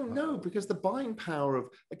 Well, I don't know, because the buying power of,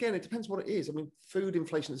 again, it depends what it is. I mean, food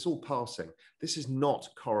inflation, it's all passing. This is not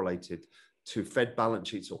correlated to Fed balance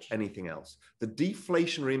sheets or anything else. The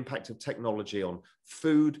deflationary impact of technology on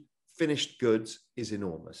food, finished goods is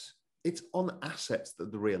enormous. It's on assets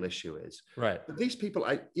that the real issue is. Right. But these people,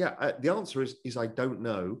 the answer is I don't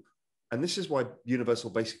know. And this is why universal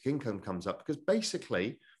basic income comes up, because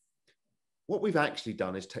basically what we've actually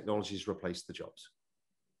done is technology's replaced the jobs.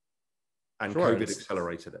 And Sure, COVID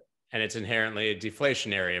accelerated it. And it's inherently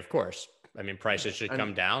deflationary, of course. I mean, prices should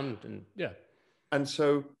come down, and yeah. And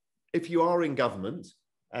so if you are in government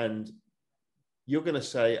and you're going to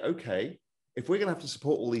say, okay, if we're going to have to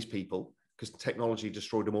support all these people because technology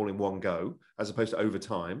destroyed them all in one go, as opposed to over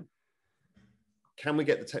time, can we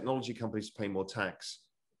get the technology companies to pay more tax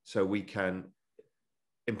so we can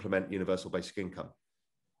implement universal basic income?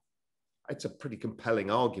 It's a pretty compelling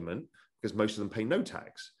argument, because most of them pay no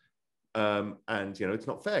tax. And, it's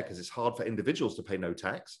not fair because it's hard for individuals to pay no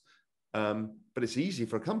tax, but it's easy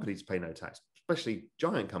for a company to pay no tax, especially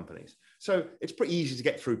giant companies. So it's pretty easy to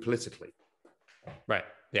get through politically. Right.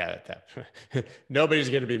 Yeah. Nobody's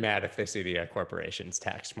going to be mad if they see the corporations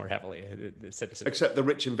taxed more heavily. The citizens. Except the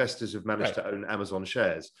rich investors who've managed to own Amazon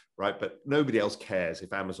shares, right? But nobody else cares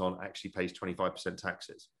if Amazon actually pays 25%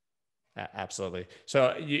 taxes. Absolutely.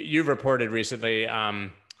 So you've reported recently,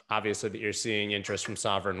 obviously, that you're seeing interest from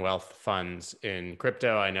sovereign wealth funds in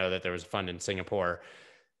crypto. I know that there was a fund in Singapore.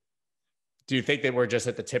 Do you think that we're just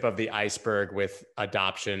at the tip of the iceberg with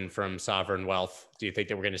adoption from sovereign wealth? Do you think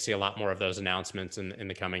that we're going to see a lot more of those announcements in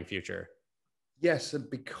the coming future? Yes, and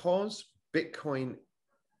because Bitcoin,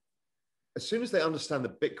 as soon as they understand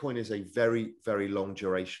that Bitcoin is a very, very long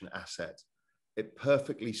duration asset, it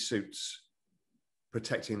perfectly suits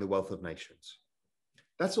protecting the wealth of nations.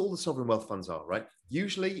 That's all the sovereign wealth funds are, right?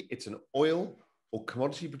 Usually it's an oil or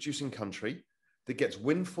commodity producing country that gets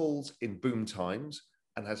windfalls in boom times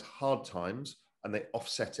and has hard times, and they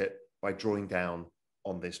offset it by drawing down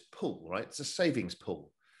on this pool, right? It's a savings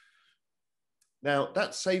pool. Now,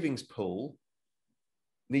 that savings pool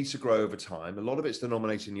needs to grow over time. A lot of it's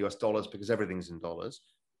denominated in US dollars because everything's in dollars.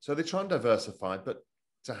 So they try and diversify, but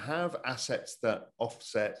to have assets that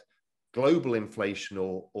offset global inflation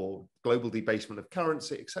or global debasement of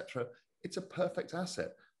currency, etc., it's a perfect asset,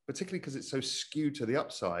 particularly because it's so skewed to the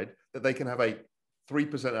upside that they can have a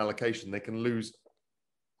 3% allocation. They can lose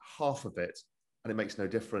half of it and it makes no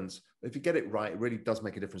difference. But if you get it right, it really does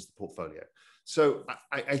make a difference to the portfolio. So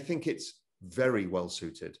I think it's very well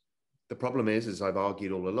suited. The problem is, as I've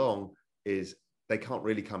argued all along, is they can't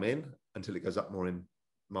really come in until it goes up more in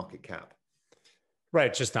market cap. Right,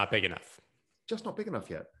 it's just not big enough. Just not big enough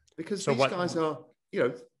yet. Because so these guys are,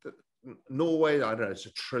 Norway, I don't know, it's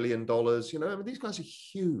 $1 trillion, I mean, these guys are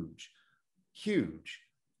huge, huge.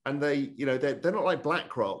 And they, they're not like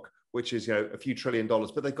BlackRock, which is, a few $1 trillion,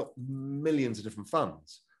 but they've got millions of different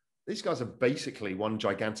funds. These guys are basically one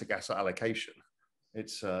gigantic asset allocation.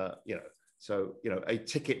 It's, a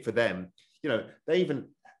ticket for them, they even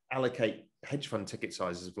allocate hedge fund ticket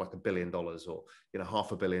sizes of like $1 billion or,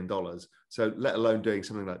 $500 million. So let alone doing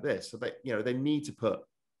something like this. So they need to put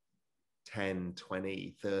 10,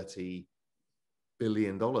 20, 30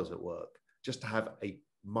 billion dollars at work just to have a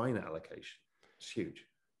minor allocation. It's huge.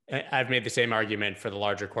 I've made the same argument for the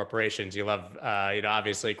larger corporations. You love,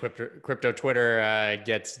 obviously crypto Twitter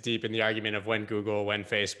gets deep in the argument of when Google, when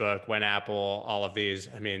Facebook, when Apple, all of these.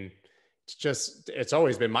 I mean, it's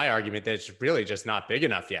always been my argument that it's really just not big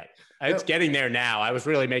enough yet. It's getting there now. I was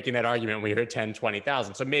really making that argument when we were at 10,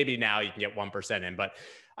 20,000. So maybe now you can get 1% in, but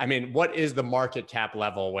I mean, what is the market cap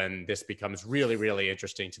level when this becomes really, really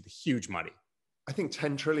interesting to the huge money? I think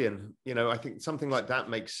 10 trillion, I think something like that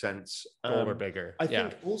makes sense. Gold or bigger. I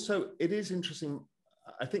think also it is interesting.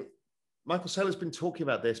 I think Michael Saylor's been talking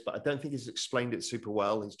about this, but I don't think he's explained it super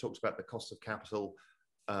well. He's talked about the cost of capital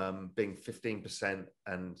being 15%,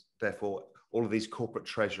 and therefore all of these corporate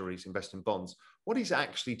treasuries invest in bonds. What he's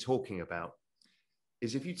actually talking about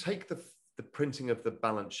is if you take the printing of the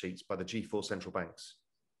balance sheets by the G4 central banks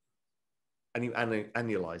and you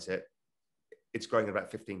annualize it, it's growing at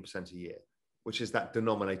about 15% a year, which is that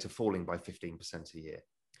denominator falling by 15% a year.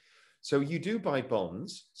 So you do buy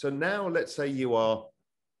bonds. So now let's say you are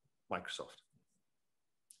Microsoft.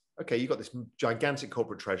 Okay, you've got this gigantic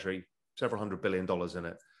corporate treasury, several $100 billion in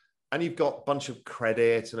it, and you've got a bunch of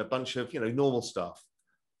credit and a bunch of normal stuff.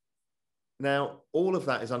 Now, all of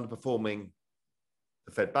that is underperforming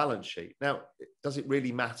the Fed balance sheet. Now, does it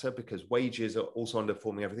really matter because wages are also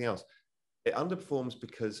underperforming everything else? It underperforms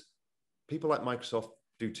because people like Microsoft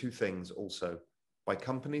do two things also: buy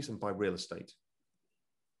companies and buy real estate.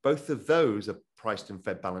 both of those are priced in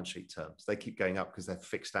Fed balance sheet terms. They keep going up because they're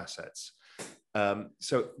fixed assets.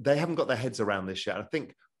 So they haven't got their heads around this yet. I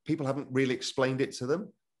think people haven't really explained it to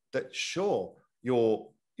them that sure, your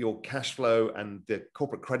cash flow and the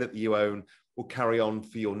corporate credit that you own will carry on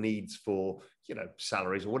for your needs for,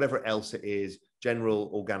 salaries or whatever else it is, general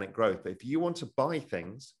organic growth. But if you want to buy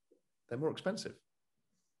things, they're more expensive.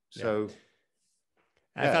 So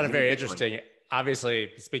I found it very interesting.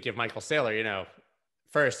 Obviously, speaking of Michael Saylor,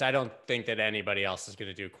 first, I don't think that anybody else is going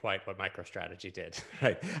to do quite what MicroStrategy did.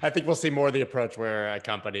 Right? I think we'll see more of the approach where a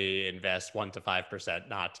company invests 1% to 5%,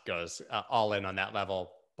 not goes all in on that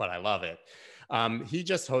level, but I love it. He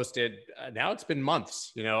just hosted, now it's been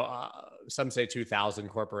months, some say 2,000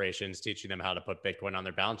 corporations teaching them how to put Bitcoin on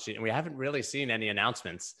their balance sheet. And we haven't really seen any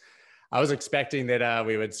announcements. I was expecting that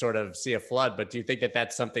we would sort of see a flood, but do you think that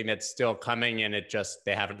that's something that's still coming and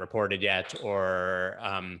they haven't reported yet? Or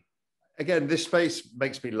again, this space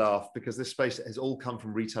makes me laugh because this space has all come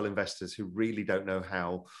from retail investors who really don't know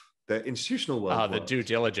how the institutional world works. The due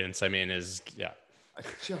diligence, I've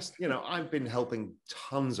been helping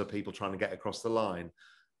tons of people trying to get across the line,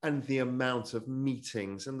 and the amount of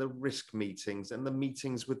meetings and the risk meetings and the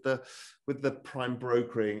meetings with the prime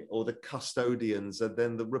brokering or the custodians, and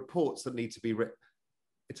then the reports that need to be written.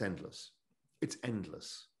 It's endless. It's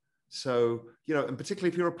endless. So, and particularly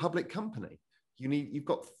if you're a public company, you've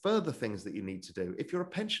got further things that you need to do. If you're a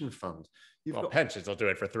pension fund, pensions will do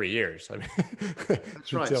it for 3 years.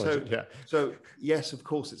 That's right. So yes, of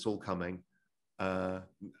course, it's all coming.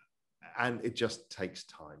 And it just takes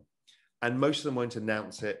time. And most of them won't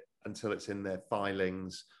announce it until it's in their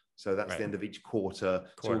filings. So that's the end of each quarter.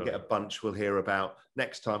 So we'll get a bunch we'll hear about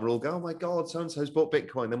next time. We'll all go, oh my God, so-and-so's bought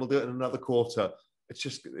Bitcoin. Then we'll do it in another quarter.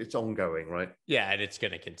 It's ongoing, right? Yeah, and it's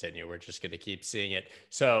going to continue. We're just going to keep seeing it.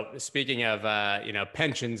 So speaking of,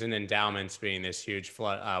 pensions and endowments being this huge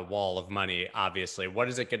wall of money, obviously, what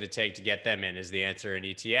is it going to take to get them in? Is the answer an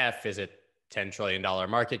ETF? Is it $10 trillion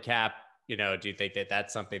market cap? Do you think that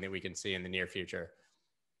that's something that we can see in the near future?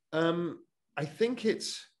 I think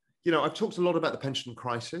it's, I've talked a lot about the pension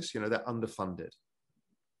crisis. They're underfunded.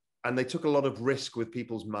 And they took a lot of risk with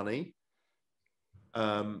people's money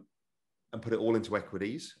and put it all into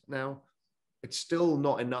equities. Now, it's still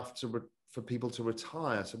not enough for people to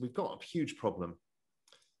retire. So we've got a huge problem.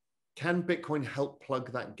 Can Bitcoin help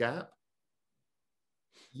plug that gap?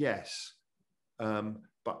 Yes.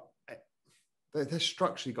 But they're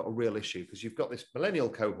structurally got a real issue because you've got this millennial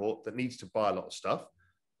cohort that needs to buy a lot of stuff,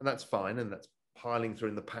 and that's fine. And that's piling through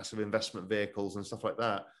in the passive investment vehicles and stuff like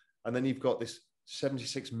that. And then you've got this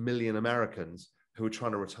 76 million Americans who are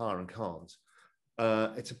trying to retire and can't.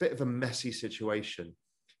 It's a bit of a messy situation.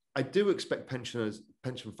 I do expect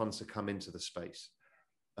pension funds to come into the space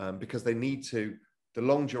because they need to. The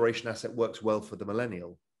long duration asset works well for the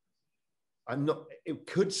millennial. It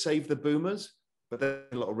could save the boomers, but there's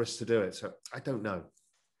a lot of risk to do it. So I don't know.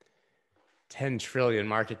 10 trillion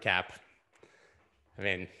market cap.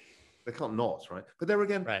 They can't not, right? But there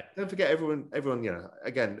again, Don't forget everyone,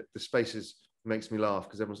 again, the spaces makes me laugh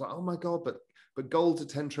because everyone's like, oh my God, but gold's a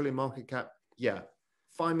 10 trillion market cap. Yeah.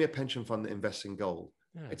 Find me a pension fund that invests in gold.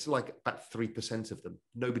 Yeah. It's like about 3% of them.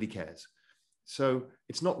 Nobody cares. So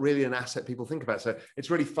it's not really an asset people think about. So it's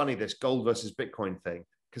really funny, this gold versus Bitcoin thing,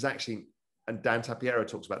 because actually, and Dan Tapiero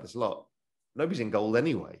talks about this a lot, nobody's in gold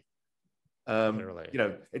anyway. Literally.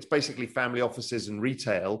 It's basically family offices and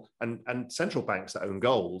retail and central banks that own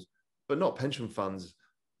gold, but not pension funds.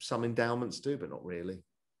 Some endowments do, but not really.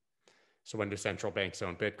 So when do central banks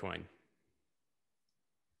own Bitcoin?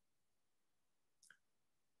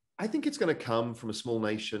 I think it's going to come from a small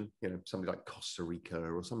nation, somebody like Costa Rica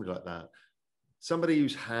or somebody like that. Somebody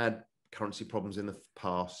who's had currency problems in the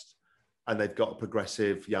past, and they've got a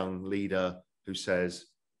progressive young leader who says,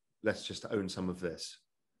 let's just own some of this.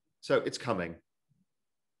 So it's coming.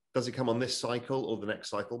 Does it come on this cycle or the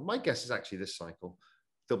next cycle? My guess is actually this cycle.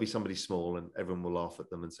 There'll be somebody small and everyone will laugh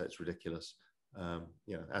at them and say it's ridiculous,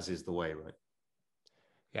 as is the way, right?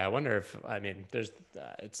 Yeah, I wonder if,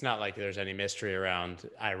 it's not like there's any mystery around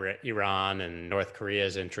Iran and North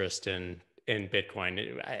Korea's interest in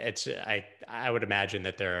Bitcoin. I would imagine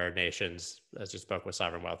that there are nations, as you spoke with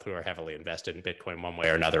Sovereign Wealth, who are heavily invested in Bitcoin one way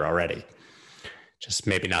or another already. Just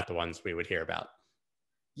maybe not the ones we would hear about.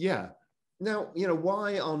 Yeah. Now,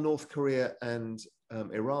 why are North Korea and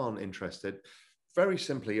Iran interested? Very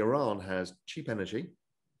simply, Iran has cheap energy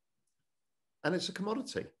and it's a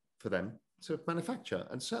commodity for them to manufacture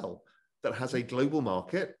and sell that has a global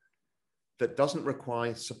market that doesn't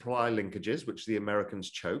require supply linkages, which the Americans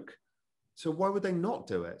choke. So why would they not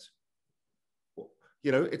do it?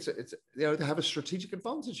 They have a strategic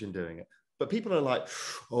advantage in doing it. But people are like,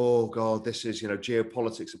 oh God, this is,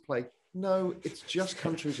 geopolitics at play. No, it's just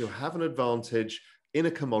countries who have an advantage in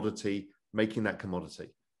a commodity, making that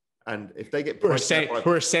commodity. And if they get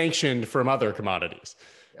who are sanctioned from other commodities.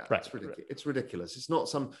 Yeah, right. It's ridiculous. It's not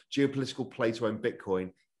some geopolitical play to own Bitcoin.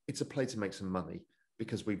 It's a play to make some money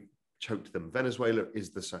because we've choked them. Venezuela is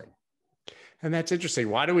the same. And that's interesting.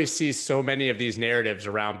 Why do we see so many of these narratives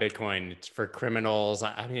around Bitcoin? It's for criminals.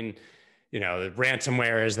 I mean, the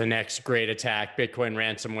ransomware is the next great attack, Bitcoin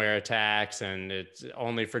ransomware attacks, and it's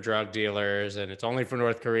only for drug dealers, and it's only for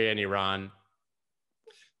North Korea and Iran.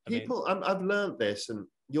 I've learned this, and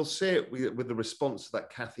you'll see it with the response to that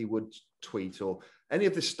Kathy Wood tweet or any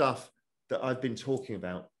of this stuff that I've been talking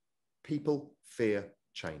about. People fear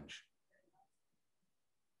change.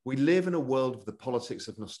 We live in a world of the politics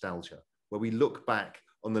of nostalgia, where we look back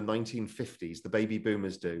on the 1950s, the baby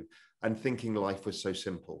boomers do, and thinking life was so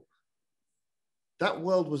simple. That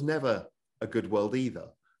world was never a good world either.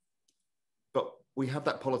 But we have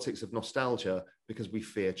that politics of nostalgia because we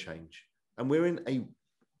fear change. And we're in a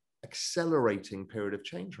accelerating period of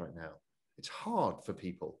change right now. It's hard for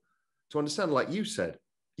people to understand. Like you said,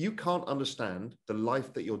 you can't understand the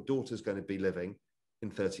life that your daughter's going to be living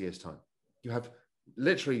in 30 years' time. You have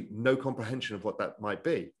literally no comprehension of what that might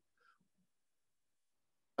be.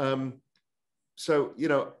 So,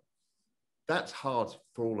 that's hard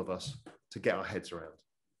for all of us to get our heads around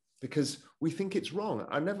because we think it's wrong.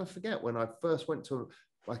 I never forget when I first went to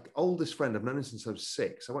my oldest friend, I've known him since I was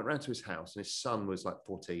 6. I went round to his house and his son was like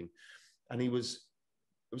 14 and it was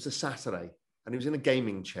a Saturday and he was in a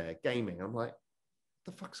gaming chair, gaming. I'm like, what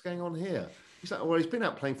the fuck's going on here? He's like, well, he's been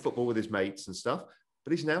out playing football with his mates and stuff,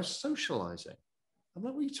 but he's now socializing. I'm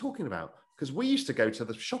like, what are you talking about? Because we used to go to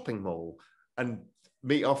the shopping mall and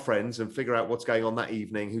meet our friends and figure out what's going on that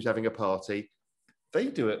evening, who's having a party. They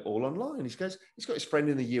do it all online. He's got his friend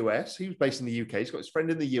in the US. He was based in the UK. He's got his friend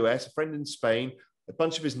in the US, a friend in Spain, a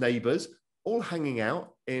bunch of his neighbors, all hanging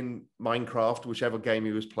out in Minecraft, whichever game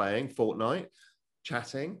he was playing, Fortnite,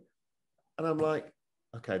 chatting. And I'm like,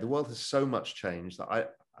 okay, the world has so much changed that I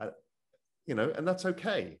and that's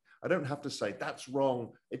okay. I don't have to say that's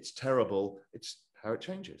wrong. It's terrible. It's how it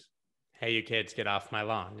changes. Hey, you kids, get off my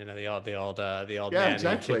lawn. The old yeah, man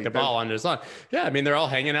exactly. who kicked the ball on his lawn. Yeah, I mean, they're all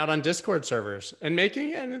hanging out on Discord servers and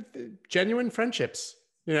making genuine friendships.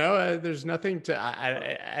 There's nothing to.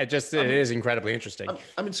 It is incredibly interesting.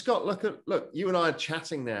 I mean, Scott, look, you and I are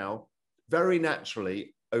chatting now very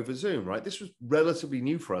naturally over Zoom, right? This was relatively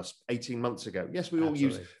new for us 18 months ago. Yes, we all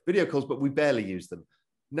use video calls, but we barely use them.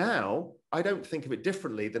 Now, I don't think of it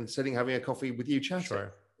differently than sitting having a coffee with you chatting.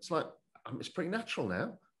 Sure. It's like it's pretty natural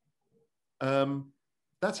now.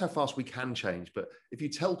 That's how fast we can change. But if you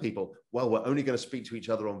tell people, well, we're only going to speak to each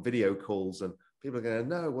other on video calls and people are going to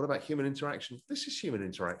know, what about human interaction? This is human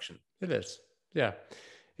interaction. It is. Yeah.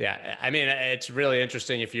 Yeah. I mean, it's really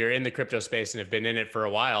interesting if you're in the crypto space and have been in it for a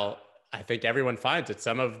while. I think everyone finds that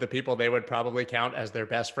some of the people they would probably count as their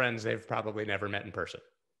best friends, they've probably never met in person.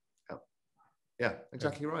 Yeah,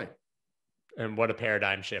 exactly right. And what a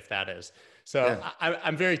paradigm shift that is. So yeah.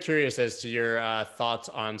 I'm very curious as to your thoughts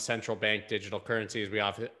on central bank digital currencies. We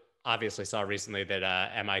obviously saw recently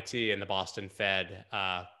that MIT and the Boston Fed,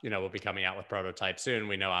 will be coming out with prototypes soon.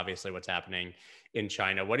 We know obviously what's happening in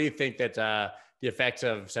China. What do you think that the effects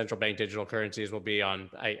of central bank digital currencies will be on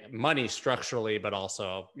money structurally, but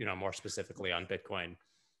also, more specifically on Bitcoin?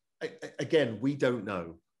 Again, we don't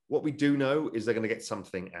know. What we do know is they're going to get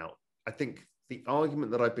something out. I think the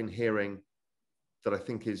argument that I've been hearing that I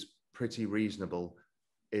think is pretty reasonable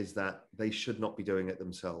is that they should not be doing it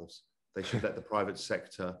themselves. They should let the private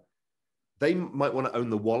sector, they might want to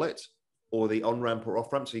own the wallet or the on-ramp or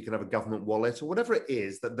off-ramp so you can have a government wallet or whatever it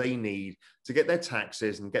is that they need to get their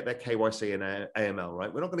taxes and get their KYC and AML,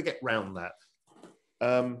 right? We're not going to get round that.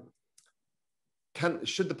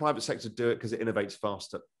 Should the private sector do it because it innovates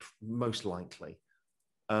faster? Most likely.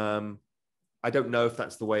 I don't know if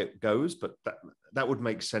that's the way it goes, but that would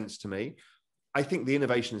make sense to me. I think the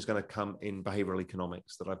innovation is going to come in behavioral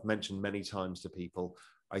economics that I've mentioned many times to people.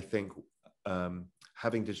 I think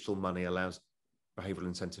having digital money allows behavioral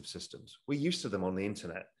incentive systems. We're used to them on the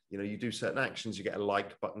internet. You do certain actions, you get a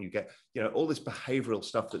like button, you get, all this behavioral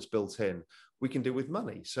stuff that's built in, we can do with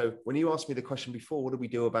money. So when you asked me the question before, what do we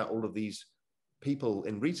do about all of these people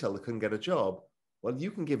in retail that couldn't get a job? Well, you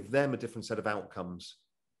can give them a different set of outcomes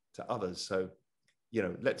to others. So,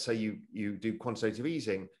 let's say you do quantitative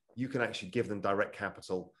easing, you can actually give them direct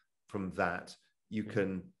capital from that. You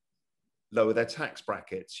can lower their tax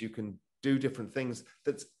brackets. You can do different things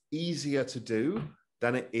that's easier to do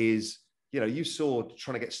than it is. You saw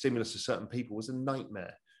trying to get stimulus to certain people was a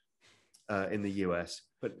nightmare. in the US,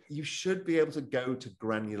 but you should be able to go to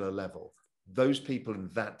granular level. Those people in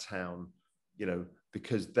that town, you know,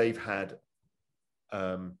 because they've had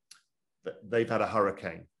a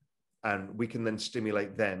hurricane, and we can then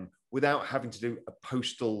stimulate them without having to do a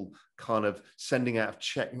postal kind of sending out of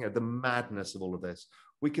check, you know, the madness of all of this.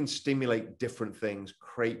 We can stimulate different things,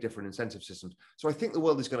 create different incentive systems. So I think the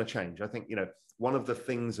world is going to change. I think, you know, one of the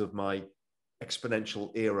things of my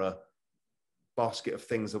exponential era basket of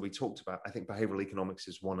things that we talked about, I think behavioral economics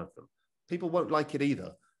is one of them. People won't like it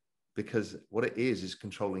either, because what it is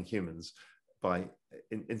controlling humans by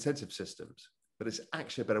incentive systems. But it's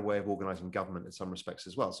actually a better way of organizing government in some respects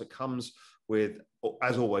as well. So it comes with,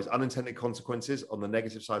 as always, unintended consequences on the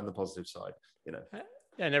negative side and the positive side, you know.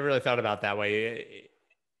 Yeah, I never really thought about it that way.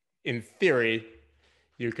 In theory,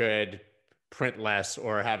 you could print less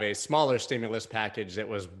or have a smaller stimulus package that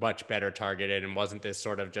was much better targeted and wasn't this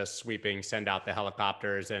sort of just sweeping, send out the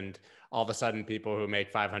helicopters, and all of a sudden people who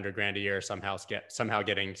make 500 grand a year somehow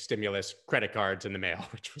getting stimulus credit cards in the mail,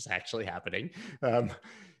 which was actually happening.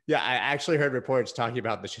 Yeah, I actually heard reports talking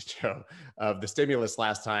about the shit show of the stimulus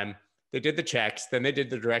last time. They did the checks, then they did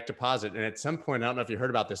the direct deposit. And at some point, I don't know if you heard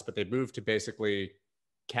about this, but they moved to basically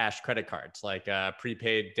cash credit cards, like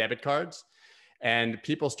prepaid debit cards. And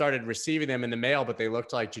people started receiving them in the mail, but they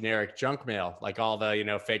looked like generic junk mail, like all the, you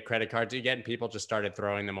know, fake credit cards you get. And people just started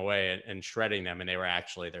throwing them away and shredding them. And they were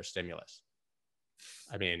actually their stimulus.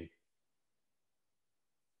 I mean,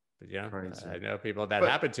 but yeah, Crazy. I know people that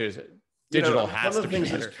happened to. Digital, you know, has one of the things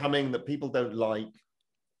better. that's coming that people don't like,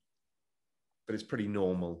 but it's pretty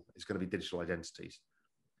normal, is going to be digital identities,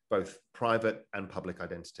 both private and public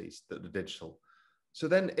identities that are digital. So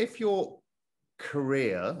then if your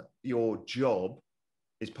career, your job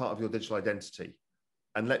is part of your digital identity,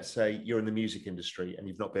 and let's say you're in the music industry and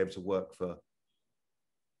you've not been able to work for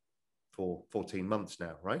 14 months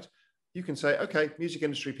now, right? You can say, okay, music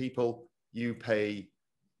industry people, you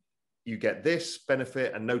get this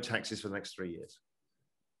benefit and no taxes for the next 3 years.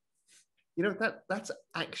 You know, that's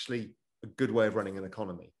actually a good way of running an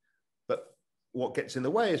economy. But what gets in the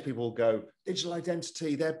way is people go, digital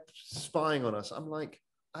identity, they're spying on us. I'm like,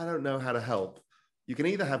 I don't know how to help. You can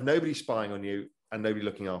either have nobody spying on you and nobody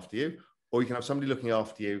looking after you, or you can have somebody looking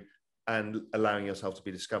after you and allowing yourself to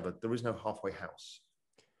be discovered. There is no halfway house.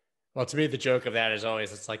 Well, to me, the joke of that is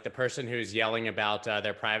always, it's like the person who's yelling about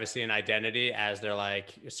their privacy and identity as they're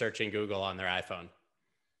like searching Google on their iPhone.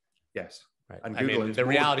 Yes. Right. And I Google mean, the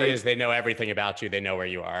reality is they know everything about you. They know where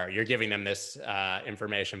you are. You're giving them this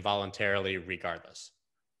information voluntarily, regardless.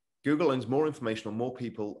 Google owns more information on more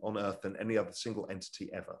people on Earth than any other single entity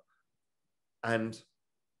ever. And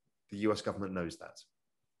the US government knows that.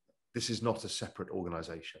 This is not a separate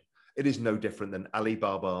organization. It is no different than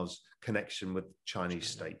Alibaba's connection with the Chinese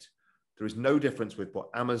state. There is no difference with what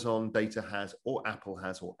Amazon data has or Apple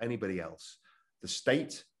has or anybody else. The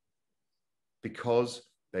state, because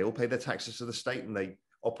they all pay their taxes to the state and they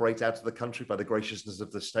operate out of the country by the graciousness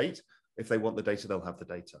of the state. If they want the data, they'll have the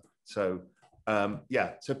data. So,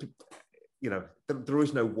 yeah, so, you know, there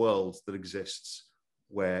is no world that exists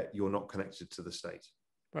where you're not connected to the state.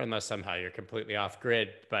 Or unless somehow you're completely off grid,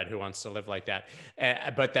 but who wants to live like that?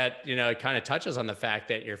 But that, you know, it kind of touches on the fact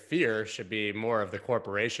that your fear should be more of the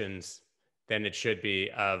corporations than it should be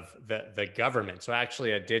of the government. So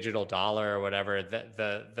actually a digital dollar or whatever,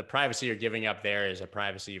 the privacy you're giving up there is a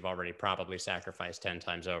privacy you've already probably sacrificed 10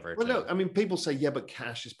 times over. Well, no, I mean, people say, yeah, but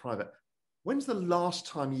cash is private. When's the last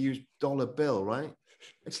time you used dollar bill, right?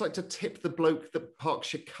 It's like to tip the bloke that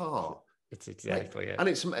parks your car. It's exactly it. And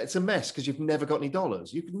it's a mess because you've never got any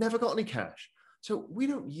dollars. You've never got any cash. So we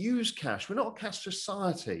don't use cash. We're not a cash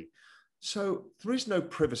society. So there is no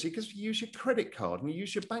privacy because you use your credit card and you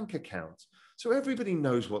use your bank account. So everybody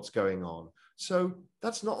knows what's going on. So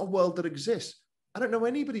that's not a world that exists. I don't know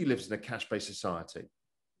anybody who lives in a cash-based society.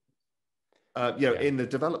 You know, in the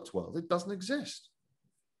developed world, it doesn't exist.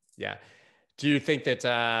 Yeah. Do you think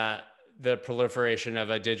that the proliferation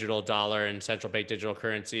of a digital dollar and central bank digital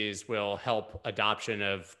currencies will help adoption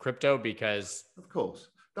of crypto? Because of course,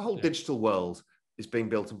 the whole digital world is being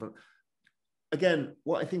built. Again,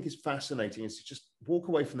 what I think is fascinating is to just walk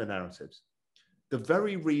away from the narratives. The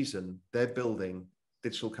very reason they're building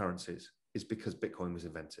digital currencies is because Bitcoin was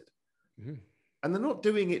invented. Mm-hmm. And they're not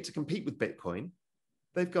doing it to compete with Bitcoin.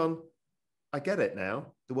 They've gone, I get it now.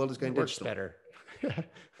 The world is going digital. Better. The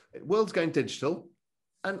world's going digital.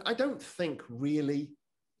 And I don't think really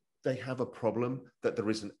they have a problem that there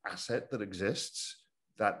is an asset that exists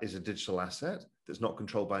that is a digital asset that's not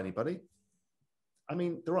controlled by anybody. I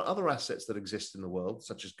mean, there are other assets that exist in the world,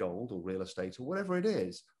 such as gold or real estate or whatever it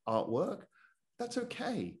is, artwork. That's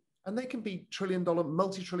okay. and they can be trillion-dollar,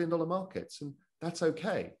 multi-trillion-dollar markets, and that's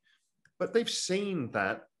okay. But they've seen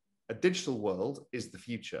that a digital world is the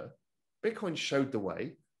future. Bitcoin showed the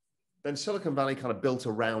way. Then Silicon Valley kind of built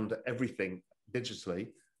around everything digitally,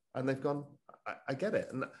 and they've gone, I get it.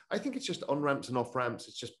 And I think it's just on-ramps and off-ramps.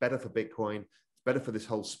 It's just better for Bitcoin. It's better for this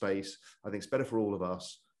whole space. I think it's better for all of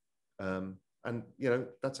us. And,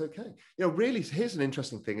 that's okay. Really, here's an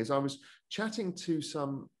interesting thing is I was chatting to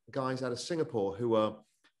some guys out of Singapore who are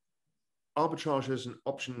arbitrageurs and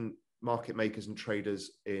option market makers and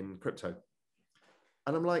traders in crypto.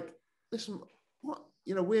 And I'm like, listen, what,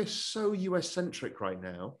 we're so US centric right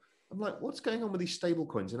now. I'm like, what's going on with these stable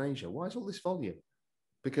coins in Asia? Why is all this volume?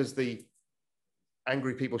 Because the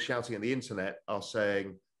angry people shouting at the internet are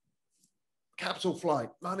saying, capital flight,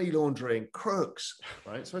 money laundering, crooks,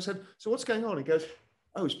 right? So I said, so what's going on? He goes,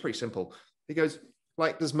 oh, it's pretty simple. He goes,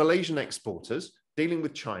 like, there's Malaysian exporters dealing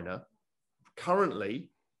with China. Currently,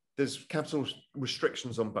 there's capital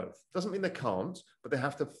restrictions on both. Doesn't mean they can't, but they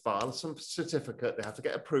have to file some certificate. They have to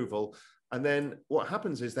get approval. And then what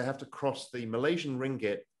happens is they have to cross the Malaysian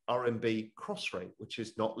ringgit RMB cross rate, which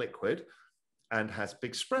is not liquid and has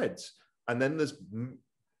big spreads. And then there's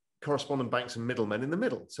correspondent banks and middlemen in the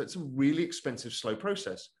middle. So it's a really expensive, slow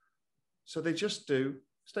process. So they just do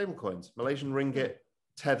stable coins, Malaysian ringgit,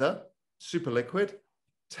 Tether, super liquid,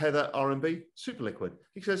 Tether RMB, super liquid.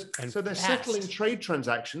 He says, and so they're settling trade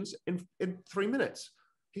transactions in 3 minutes.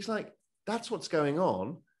 He's like, that's what's going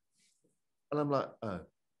on. And I'm like, oh.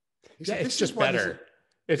 He said, it's just better.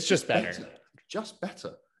 It's just better. Just better.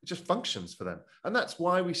 It just functions for them. And that's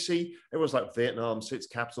why we see everyone's like Vietnam, so it's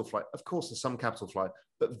capital flight. Of course, there's some capital flight,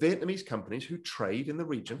 but Vietnamese companies who trade in the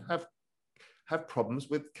region have problems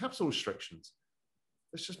with capital restrictions.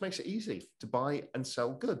 This just makes it easy to buy and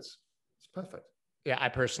sell goods. It's perfect. Yeah, I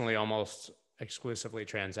personally almost exclusively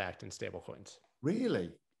transact in stablecoins.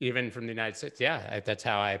 Really? Even from the United States. Yeah, that's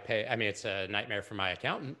how I pay. I mean, it's a nightmare for my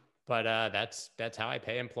accountant, but that's how I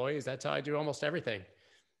pay employees. That's how I do almost everything.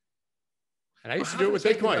 And I used to do it with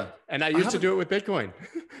Bitcoin. And I used to do it with Bitcoin.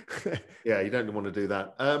 Yeah, you don't want to do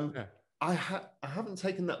that. I haven't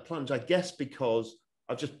taken that plunge, I guess, because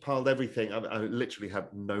I've just piled everything. I literally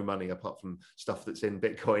have no money apart from stuff that's in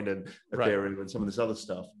Bitcoin and Ethereum and some of this other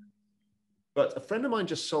stuff. But a friend of mine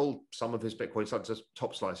just sold some of his Bitcoins, like just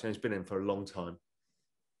top slice, and he's been in for a long time.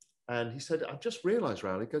 And he said, I've just realized,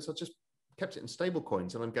 Raoul, he goes, I just kept it in stable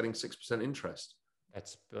coins and I'm getting 6% interest.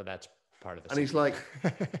 That's part of the and he's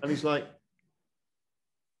like,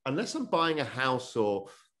 unless I'm buying a house or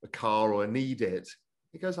a car or I need it,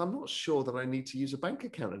 he goes, I'm not sure that I need to use a bank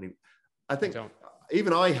account anymore. I think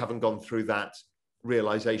even I haven't gone through that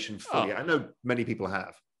realization fully. I know many people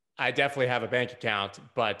have. I definitely have a bank account,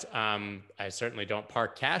 but I certainly don't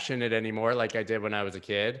park cash in it anymore like I did when I was a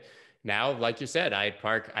kid. Now, like you said, I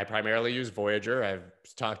primarily use Voyager. I've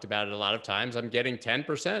talked about it a lot of times. I'm getting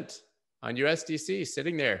 10% on USDC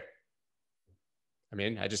sitting there. I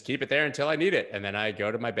mean, I just keep it there until I need it. And then I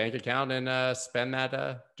go to my bank account and spend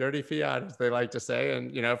that dirty fiat, as they like to say,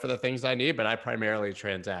 and, for the things I need. But I primarily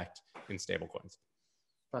transact in stablecoins.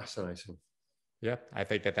 Fascinating. Yeah, I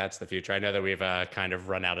think that's the future. I know that we've kind of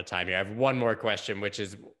run out of time here. I have one more question, which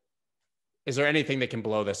is there anything that can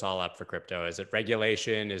blow this all up for crypto? Is it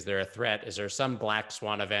regulation? Is there a threat? Is there some black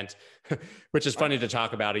swan event? Which is funny to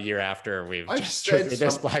talk about a year after we've just triggered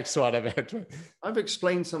this black swan event. I've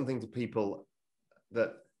explained something to people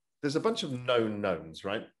that there's a bunch of known knowns,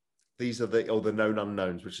 right? These are the known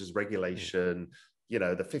unknowns, which is regulation, the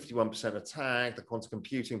 51% attack, the quantum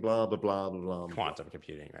computing, blah, blah, blah, blah, blah. Quantum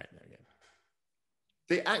computing, right there. Yeah.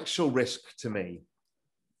 The actual risk to me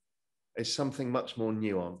is something much more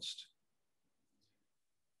nuanced,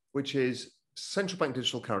 which is central bank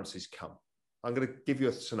digital currencies come. I'm going to give you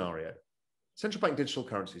a scenario. Central bank digital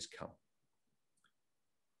currencies come.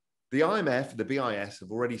 The IMF, the BIS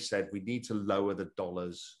have already said we need to lower the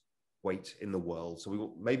dollar's weight in the world. So we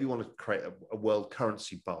maybe want to create a world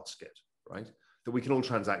currency basket, right? That we can all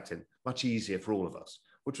transact in, much easier for all of us,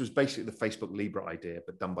 which was basically the Facebook Libra idea,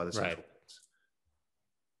 but done by the central banks.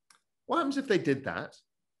 What happens if they did that?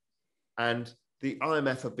 And the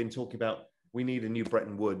IMF have been talking about, we need a new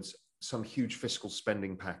Bretton Woods, some huge fiscal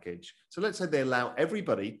spending package. So let's say they allow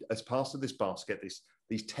everybody as part of this basket,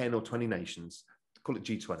 these 10 or 20 nations, call it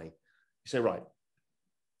G20. You say, right,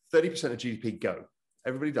 30% of GDP go.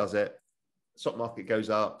 Everybody does it. Stock market goes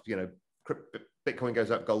up, Bitcoin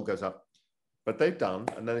goes up, gold goes up. But they've done,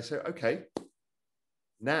 and then they say, okay,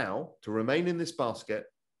 now to remain in this basket,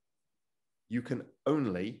 you can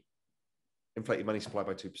only inflate your money supply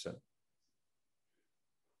by 2%.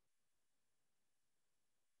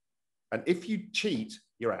 And if you cheat,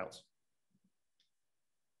 you're out.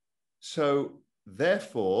 So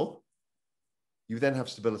therefore, you then have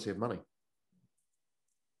stability of money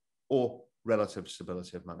or relative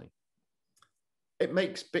stability of money. It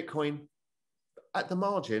makes Bitcoin at the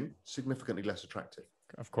margin significantly less attractive.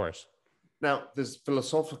 Of course. Now, there's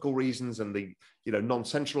philosophical reasons and the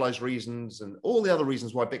non-centralized reasons and all the other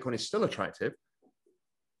reasons why Bitcoin is still attractive,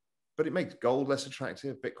 but it makes gold less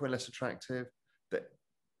attractive, Bitcoin less attractive.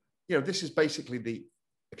 This is basically the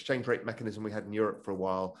exchange rate mechanism we had in Europe for a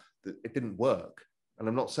while. That it didn't work, and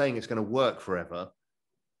I'm not saying it's going to work forever,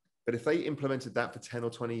 but if they implemented that for 10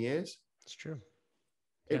 or 20 years, it's true.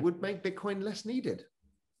 It would make Bitcoin less needed.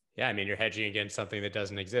 Yeah, I mean, you're hedging against something that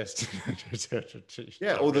doesn't exist.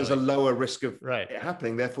 Yeah, or there's a lower risk of right. it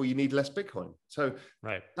happening, therefore you need less Bitcoin. So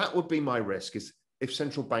right. That would be my risk, is if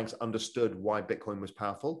central banks understood why Bitcoin was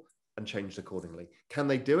powerful and changed accordingly. Can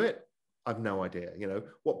they do it? I've no idea.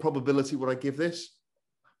 What probability would I give this?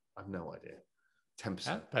 I've no idea.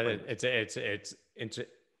 10%. But it's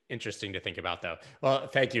interesting to think about, though. Well,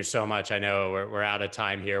 thank you so much. I know we're out of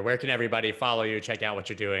time here. Where can everybody follow you, check out what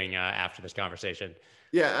you're doing after this conversation?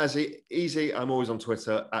 Yeah, as easy. I'm always on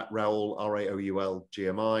Twitter at Raoul, Raoul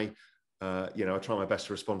GMI. I try my best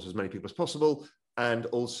to respond to as many people as possible. And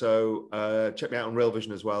also check me out on Real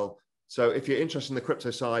Vision as well. So if you're interested in the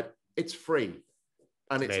crypto side, it's free.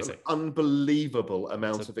 And it's an unbelievable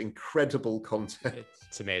amount of incredible content.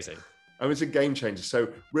 It's amazing. I mean, it's a game changer. So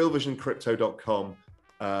realvisioncrypto.com.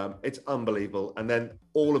 It's unbelievable. And then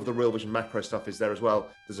all of the Real Vision macro stuff is there as well.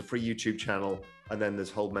 There's a free YouTube channel, and then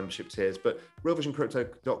there's whole membership tiers. But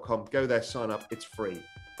realvisioncrypto.com, go there, sign up. It's free,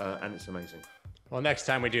 and it's amazing. Well, next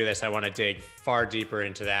time we do this, I want to dig far deeper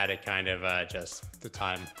into that. It kind of just the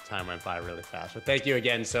time went by really fast. But thank you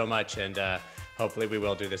again so much, and hopefully we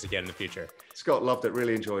will do this again in the future. Scott, loved it.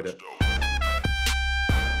 Really enjoyed it.